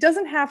that. It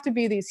doesn't have to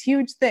be these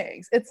huge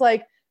things. It's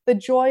like the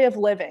joy of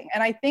living.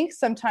 And I think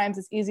sometimes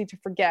it's easy to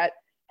forget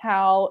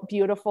how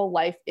beautiful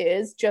life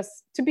is.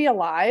 Just to be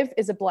alive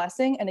is a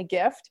blessing and a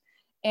gift.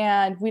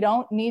 And we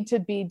don't need to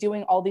be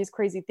doing all these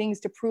crazy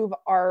things to prove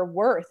our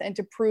worth and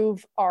to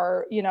prove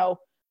our, you know,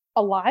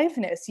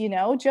 aliveness, you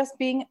know, just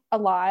being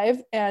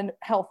alive and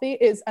healthy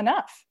is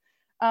enough.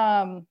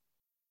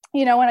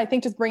 You know, and I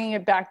think just bringing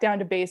it back down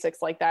to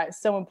basics like that is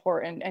so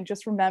important. And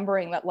just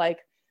remembering that, like,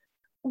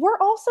 we're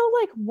also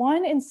like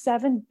 1 in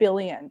 7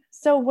 billion.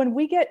 So when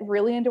we get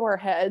really into our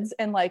heads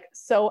and like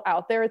so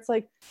out there, it's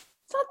like,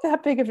 it's not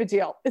that big of a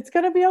deal. It's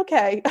going to be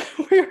okay.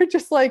 We're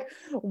just like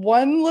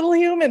one little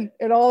human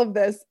in all of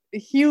this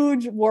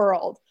huge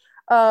world.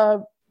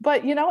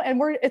 But, you know,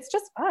 and it's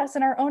just us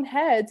in our own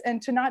heads,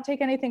 and to not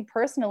take anything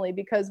personally,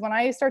 because when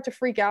I start to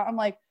freak out, I'm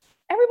like,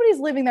 everybody's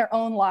living their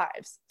own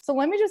lives. So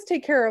let me just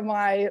take care of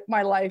my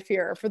life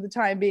here for the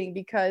time being,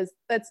 because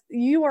it's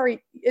you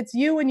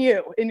and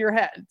you in your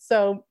head.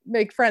 So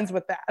make friends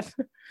with that.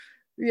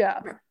 Yeah.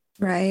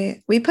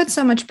 Right. We put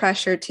so much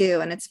pressure too.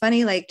 And it's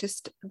funny, like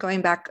just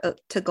going back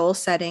to goal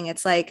setting,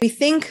 it's like, we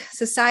think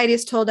society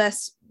has told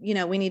us, you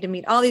know, we need to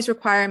meet all these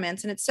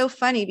requirements. And it's so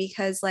funny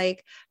because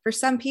like for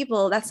some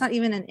people, that's not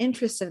even an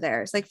interest of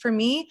theirs. Like for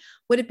me,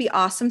 would it be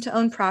awesome to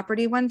own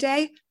property one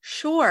day?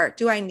 Sure.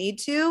 Do I need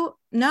to?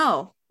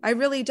 No, I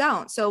really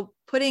don't. So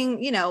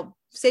putting, you know,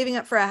 saving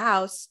up for a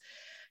house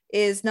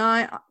is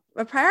not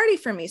a priority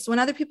for me. So when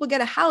other people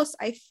get a house,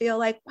 I feel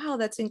like, wow,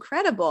 that's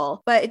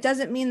incredible. But it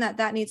doesn't mean that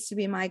that needs to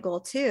be my goal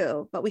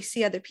too. But we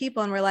see other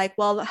people and we're like,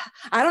 well,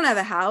 I don't have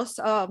a house.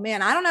 Oh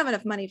man, I don't have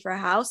enough money for a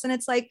house. And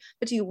it's like,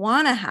 but do you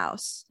want a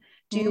house?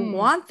 Do you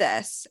want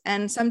this?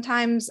 And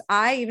sometimes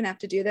I even have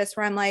to do this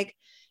where I'm like,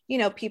 you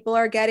know, people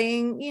are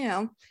getting, you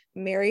know,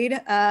 married,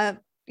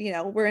 you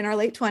know, we're in our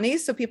late 20s.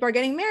 So people are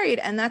getting married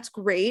and that's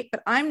great,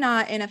 but I'm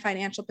not in a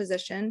financial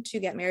position to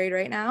get married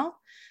right now.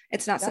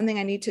 It's not something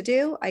I need to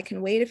do. I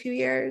can wait a few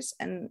years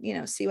and, you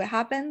know, see what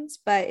happens.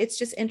 But it's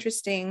just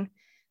interesting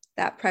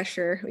that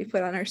pressure we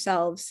put on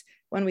ourselves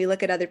when we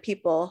look at other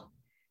people.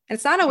 And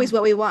it's not always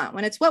what we want.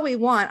 When it's what we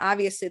want,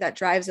 obviously that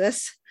drives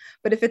us.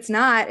 But if it's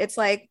not, it's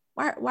like,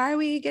 why are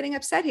we getting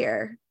upset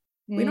here?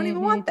 We don't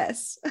even want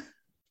this.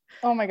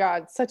 Oh my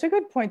God. Such a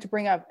good point to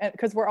bring up,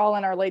 because we're all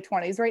in our late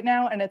 20s right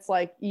now. And it's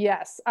like,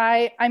 yes,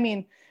 I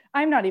mean,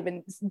 I'm not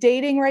even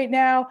dating right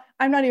now.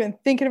 I'm not even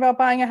thinking about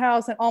buying a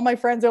house. And all my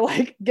friends are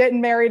like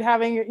getting married,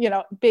 having, you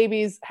know,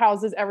 babies,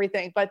 houses,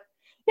 everything. But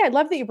yeah, I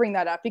love that you bring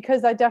that up,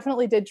 because I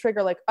definitely did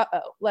trigger like,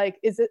 like,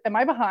 am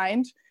I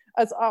behind?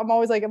 As I'm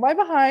always like, am I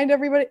behind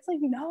everybody? It's like,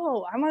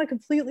 no, I'm on a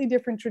completely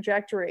different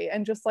trajectory,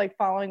 and just like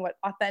following what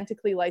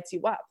authentically lights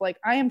you up. Like,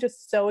 I am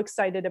just so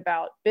excited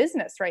about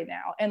business right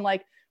now, and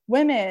like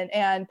women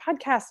and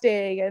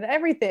podcasting and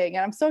everything.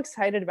 And I'm so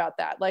excited about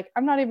that. Like,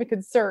 I'm not even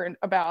concerned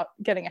about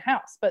getting a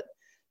house, but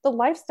the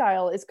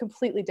lifestyle is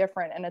completely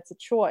different and it's a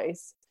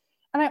choice.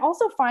 And I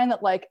also find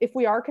that, like, if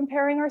we are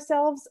comparing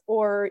ourselves,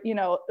 or, you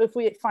know, if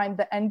we find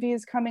the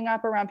envies coming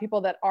up around people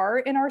that are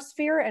in our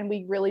sphere and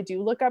we really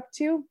do look up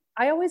to,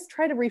 I always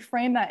try to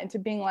reframe that into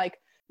being like,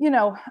 you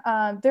know,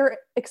 they're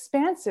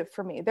expansive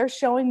for me. They're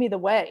showing me the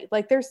way.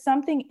 Like, there's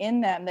something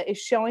in them that is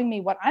showing me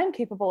what I'm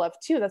capable of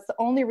too. That's the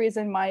only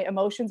reason my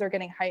emotions are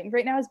getting heightened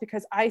right now, is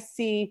because I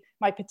see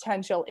my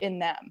potential in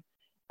them.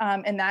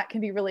 And that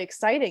can be really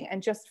exciting.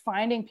 And just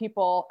finding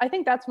people, I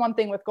think that's one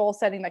thing with goal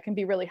setting that can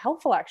be really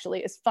helpful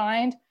actually, is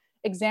find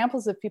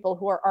examples of people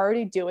who are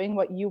already doing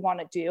what you want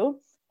to do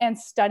and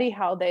study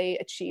how they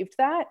achieved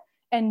that,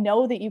 and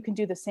know that you can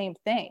do the same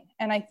thing.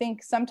 And I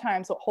think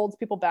sometimes what holds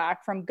people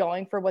back from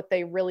going for what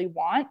they really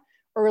want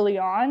early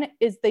on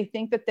is they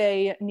think that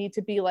they need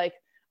to be like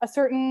a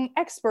certain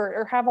expert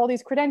or have all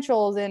these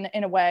credentials in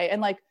a way.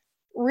 And like,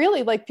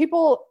 really, like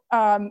people,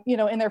 you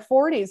know, in their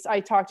 40s, I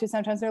talk to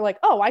sometimes, they're like,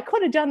 oh, I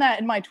could have done that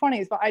in my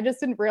 20s, but I just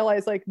didn't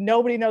realize like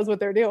nobody knows what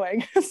they're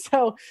doing.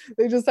 So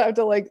they just have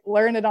to like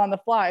learn it on the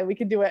fly. We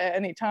can do it at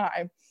any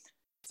time.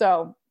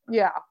 So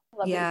yeah, I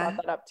love that you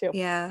brought that up too.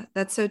 Yeah,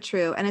 that's so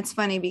true. And it's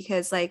funny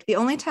because like the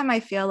only time I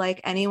feel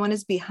like anyone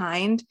is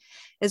behind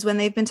is when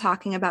they've been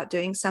talking about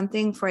doing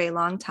something for a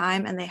long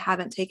time and they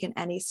haven't taken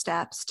any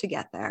steps to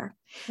get there.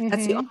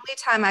 That's the only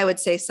time I would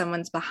say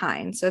someone's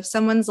behind. So if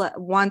someone's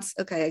wants,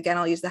 okay, again,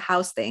 I'll use the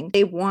house thing.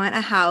 They want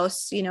a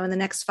house, you know, in the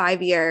next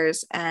 5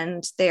 years,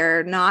 and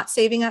they're not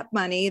saving up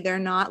money. They're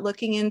not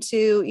looking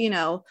into, you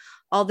know,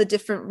 all the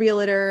different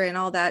realtor and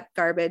all that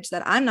garbage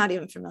that I'm not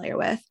even familiar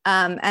with.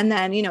 And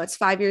then, you know, it's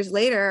 5 years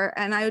later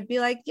and I would be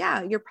like,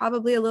 yeah, you're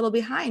probably a little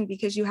behind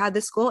because you had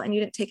this goal and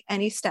you didn't take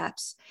any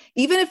steps.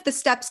 Even if the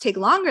steps take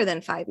longer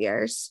than 5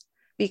 years,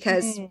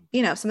 because,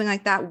 you know, something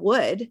like that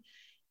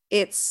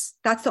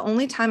that's the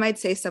only time I'd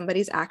say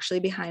somebody's actually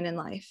behind in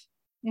life.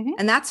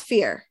 And that's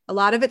fear. A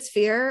lot of it's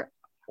fear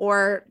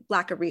or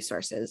lack of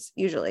resources,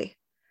 usually.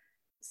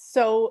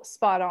 So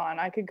spot on.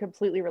 I could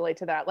completely relate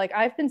to that. Like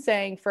I've been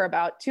saying for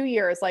about 2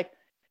 years, like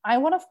I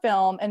want to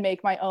film and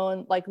make my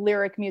own like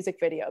lyric music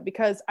video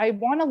because I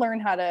want to learn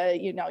how to,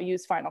 you know,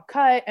 use Final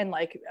Cut and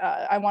like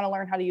I want to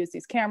learn how to use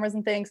these cameras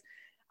and things.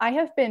 I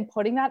have been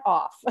putting that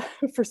off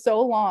for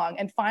so long.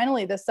 And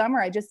finally this summer,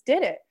 I just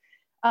did it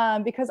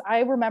because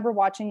I remember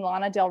watching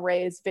Lana Del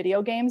Rey's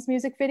video games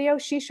music video.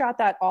 She shot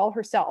that all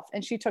herself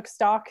and she took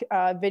stock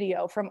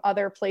video from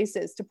other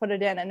places to put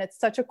it in. And it's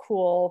such a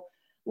cool,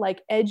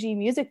 like edgy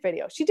music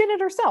video. She did it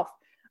herself.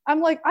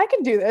 I'm like, I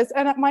can do this.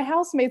 And my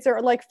housemates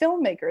are like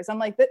filmmakers. I'm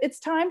like, it's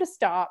time to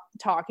stop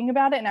talking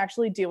about it and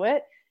actually do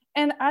it.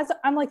 And as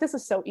I'm like, this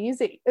is so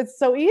easy. It's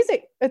so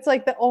easy. It's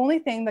like the only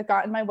thing that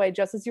got in my way,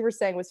 just as you were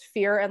saying, was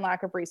fear and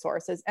lack of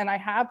resources. And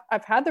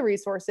I've had the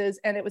resources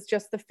and it was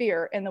just the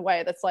fear in the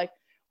way that's like,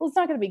 well, it's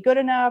not going to be good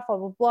enough, blah,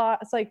 blah, blah.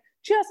 It's like,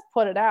 just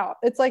put it out.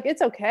 It's like,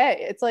 it's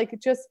okay. It's like,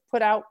 just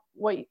put out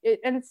and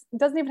it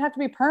doesn't even have to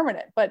be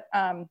permanent, but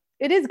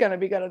it is going to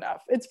be good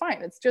enough. It's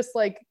fine. It's just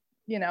like,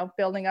 you know,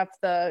 building up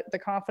the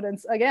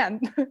confidence again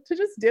to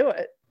just do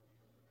it.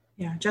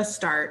 Yeah, just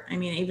start. I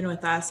mean, even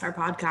with us, our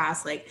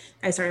podcast, like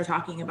I started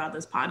talking about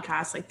this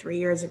podcast like 3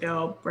 years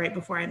ago, right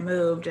before I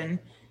moved, and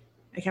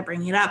I kept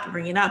bringing it up,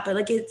 but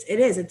like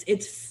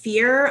it's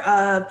fear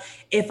of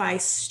if I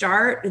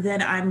start,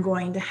 then I'm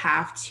going to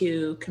have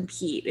to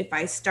compete. If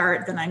I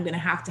start, then I'm going to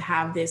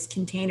have this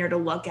container to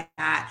look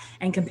at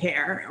and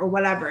compare or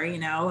whatever, you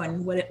know,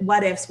 and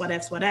what ifs.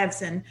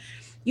 And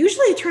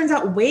usually it turns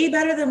out way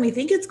better than we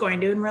think it's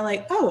going to. And we're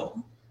like,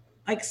 oh,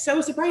 like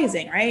so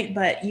surprising, right?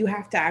 But you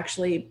have to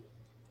actually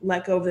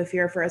let go of the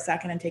fear for a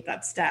second and take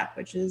that step,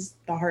 which is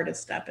the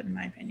hardest step in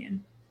my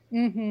opinion.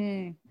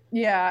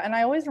 Yeah. And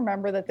I always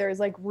remember that there's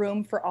like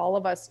room for all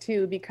of us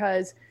too,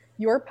 because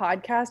your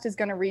podcast is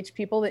going to reach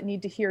people that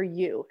need to hear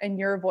you and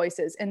your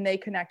voices and they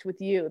connect with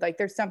you. Like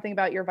there's something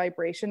about your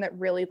vibration that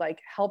really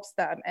like helps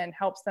them and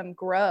helps them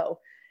grow.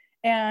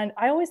 And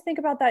I always think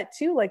about that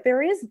too. Like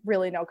there is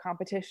really no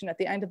competition at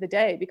the end of the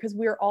day because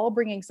we're all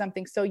bringing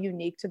something so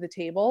unique to the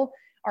table,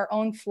 our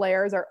own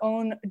flares, our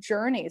own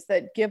journeys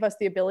that give us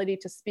the ability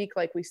to speak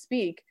like we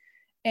speak.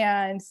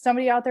 And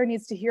somebody out there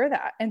needs to hear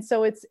that. And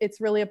so it's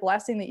really a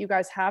blessing that you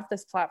guys have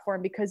this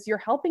platform because you're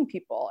helping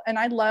people. And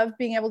I love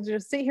being able to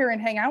just sit here and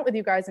hang out with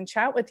you guys and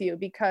chat with you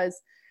because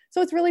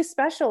so it's really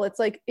special. It's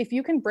like, if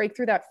you can break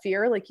through that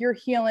fear, like you're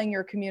healing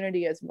your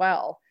community as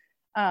well,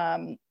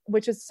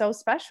 which is so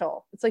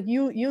special. It's like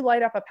you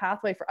light up a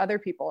pathway for other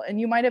people and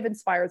you might have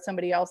inspired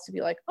somebody else to be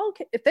like,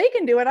 okay, if they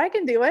can do it, I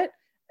can do it.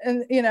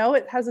 And, you know,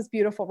 it has this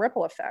beautiful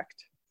ripple effect.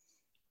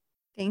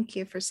 Thank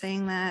you for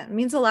saying that. It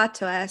means a lot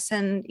to us.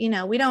 And, you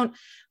know, we don't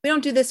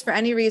do this for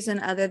any reason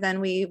other than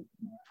we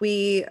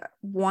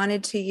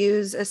wanted to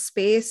use a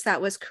space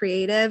that was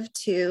creative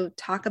to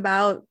talk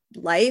about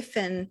life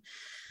and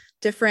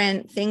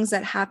different things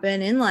that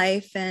happen in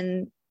life.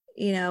 And,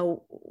 you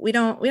know, we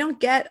don't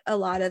get a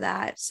lot of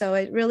that. So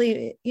it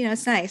really, you know,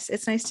 it's nice.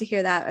 It's nice to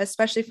hear that,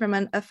 especially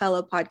from a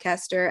fellow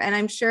podcaster. And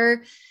I'm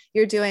sure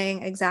you're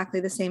doing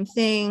exactly the same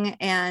thing.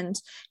 And,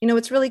 you know,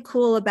 what's really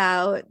cool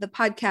about the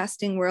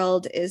podcasting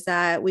world is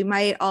that we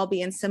might all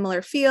be in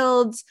similar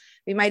fields.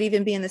 We might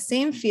even be in the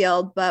same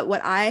field, but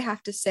what I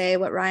have to say,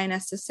 what Ryan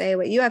has to say,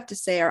 what you have to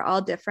say are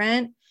all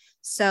different.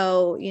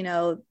 So, you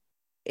know,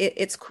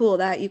 it's cool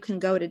that you can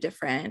go to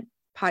different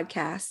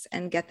podcasts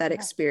and get that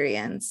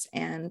experience.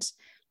 And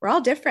we're all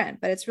different,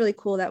 but it's really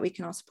cool that we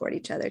can all support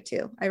each other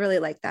too. I really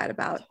like that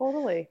about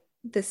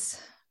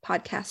this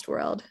podcast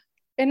world.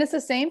 And it's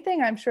the same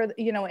thing, I'm sure,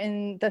 you know,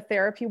 in the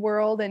therapy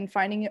world and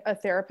finding a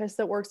therapist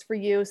that works for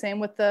you. Same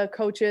with the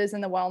coaches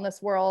in the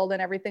wellness world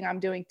and everything I'm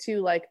doing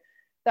too. Like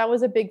that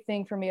was a big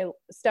thing for me,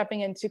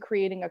 stepping into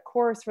creating a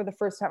course for the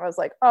first time. I was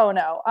like, oh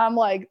no,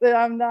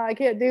 I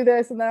can't do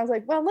this. And then I was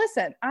like, well,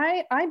 listen,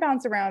 I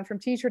bounce around from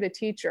teacher to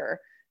teacher,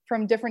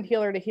 from different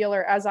healer to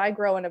healer as I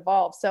grow and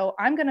evolve. So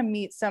I'm going to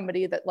meet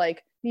somebody that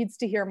like needs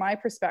to hear my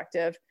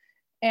perspective.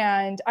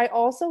 And I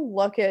also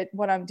look at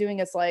what I'm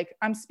doing as like,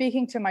 I'm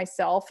speaking to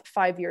myself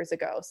 5 years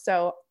ago.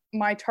 So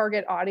my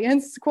target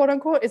audience, quote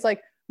unquote, is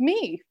like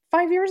me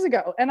 5 years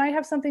ago, and I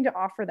have something to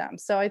offer them.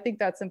 So I think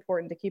that's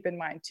important to keep in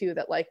mind too,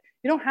 that like,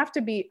 you don't have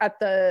to be at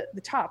the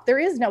top. There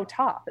is no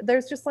top.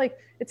 There's just like,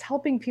 it's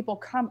helping people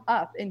come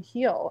up and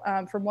heal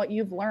from what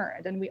you've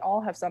learned. And we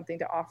all have something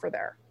to offer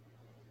there.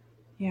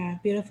 Yeah,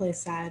 beautifully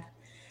said.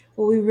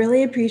 Well, we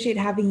really appreciate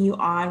having you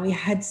on. We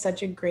had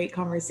such a great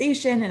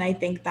conversation, and I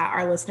think that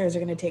our listeners are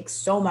going to take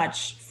so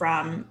much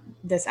from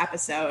this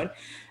episode.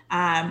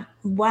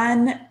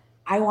 One,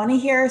 I want to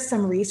hear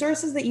some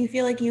resources that you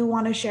feel like you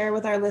want to share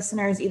with our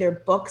listeners, either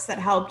books that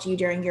helped you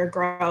during your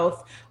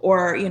growth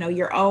or, you know,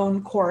 your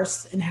own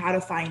course and how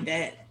to find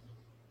it.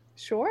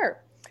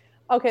 Sure.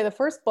 Okay. The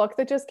first book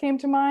that just came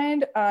to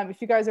mind,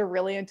 if you guys are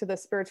really into the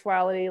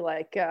spirituality,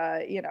 like,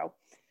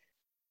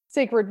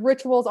 sacred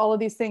rituals, all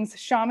of these things,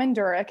 Shaman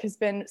Durek has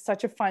been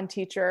such a fun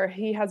teacher.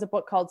 He has a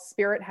book called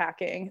Spirit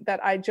Hacking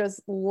that I just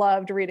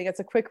loved reading. It's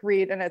a quick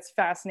read and it's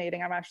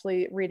fascinating. I'm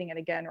actually reading it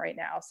again right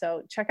now.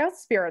 So check out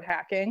Spirit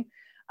Hacking.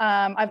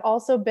 I've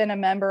also been a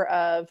member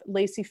of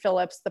Lacy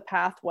Phillips' The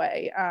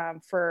Pathway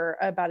for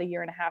about 1.5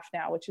 years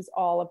now, which is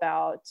all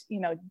about,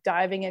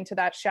 diving into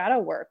that shadow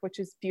work, which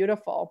is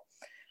beautiful.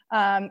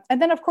 And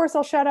then, of course,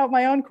 I'll shout out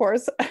my own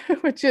course,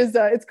 which is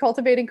it's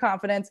Cultivating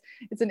Confidence.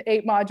 It's an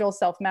 8-module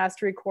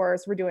self-mastery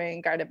course. We're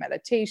doing guided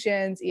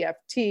meditations,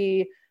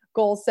 EFT,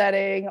 goal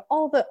setting,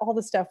 all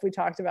the stuff we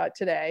talked about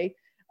today.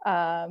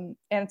 And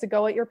it's a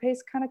go at your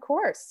pace kind of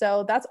course.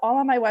 So that's all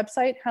on my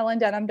website,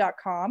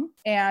 helendenham.com,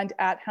 and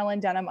at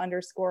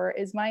 @helendenham_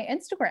 is my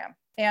Instagram.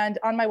 And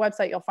on my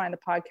website, you'll find the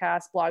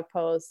podcast, blog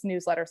posts,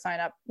 newsletter sign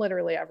up,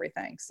 literally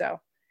everything. So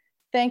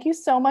thank you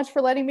so much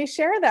for letting me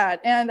share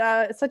that. And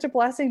it's such a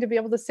blessing to be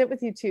able to sit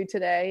with you two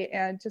today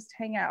and just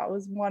hang out. It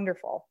was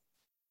wonderful.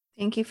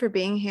 Thank you for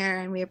being here.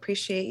 And we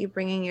appreciate you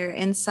bringing your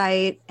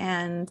insight.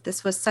 And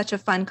this was such a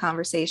fun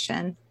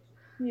conversation.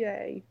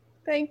 Yay.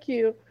 Thank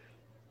you.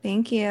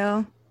 Thank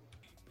you.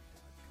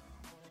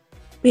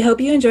 We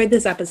hope you enjoyed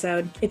this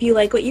episode. If you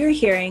like what you're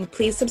hearing,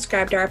 please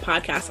subscribe to our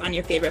podcast on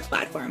your favorite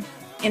platform.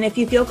 And if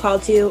you feel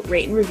called to,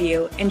 rate and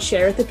review and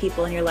share with the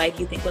people in your life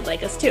you think would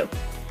like us too.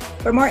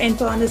 For more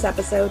info on this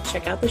episode,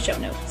 check out the show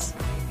notes.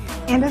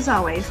 And as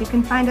always, you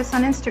can find us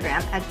on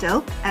Instagram at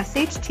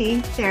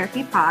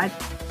dopeshtherapypod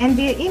and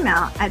via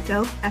email at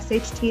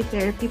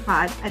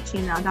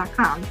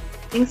dopeshtherapypod@gmail.com.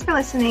 Thanks for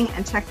listening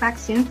and check back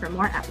soon for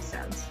more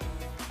episodes.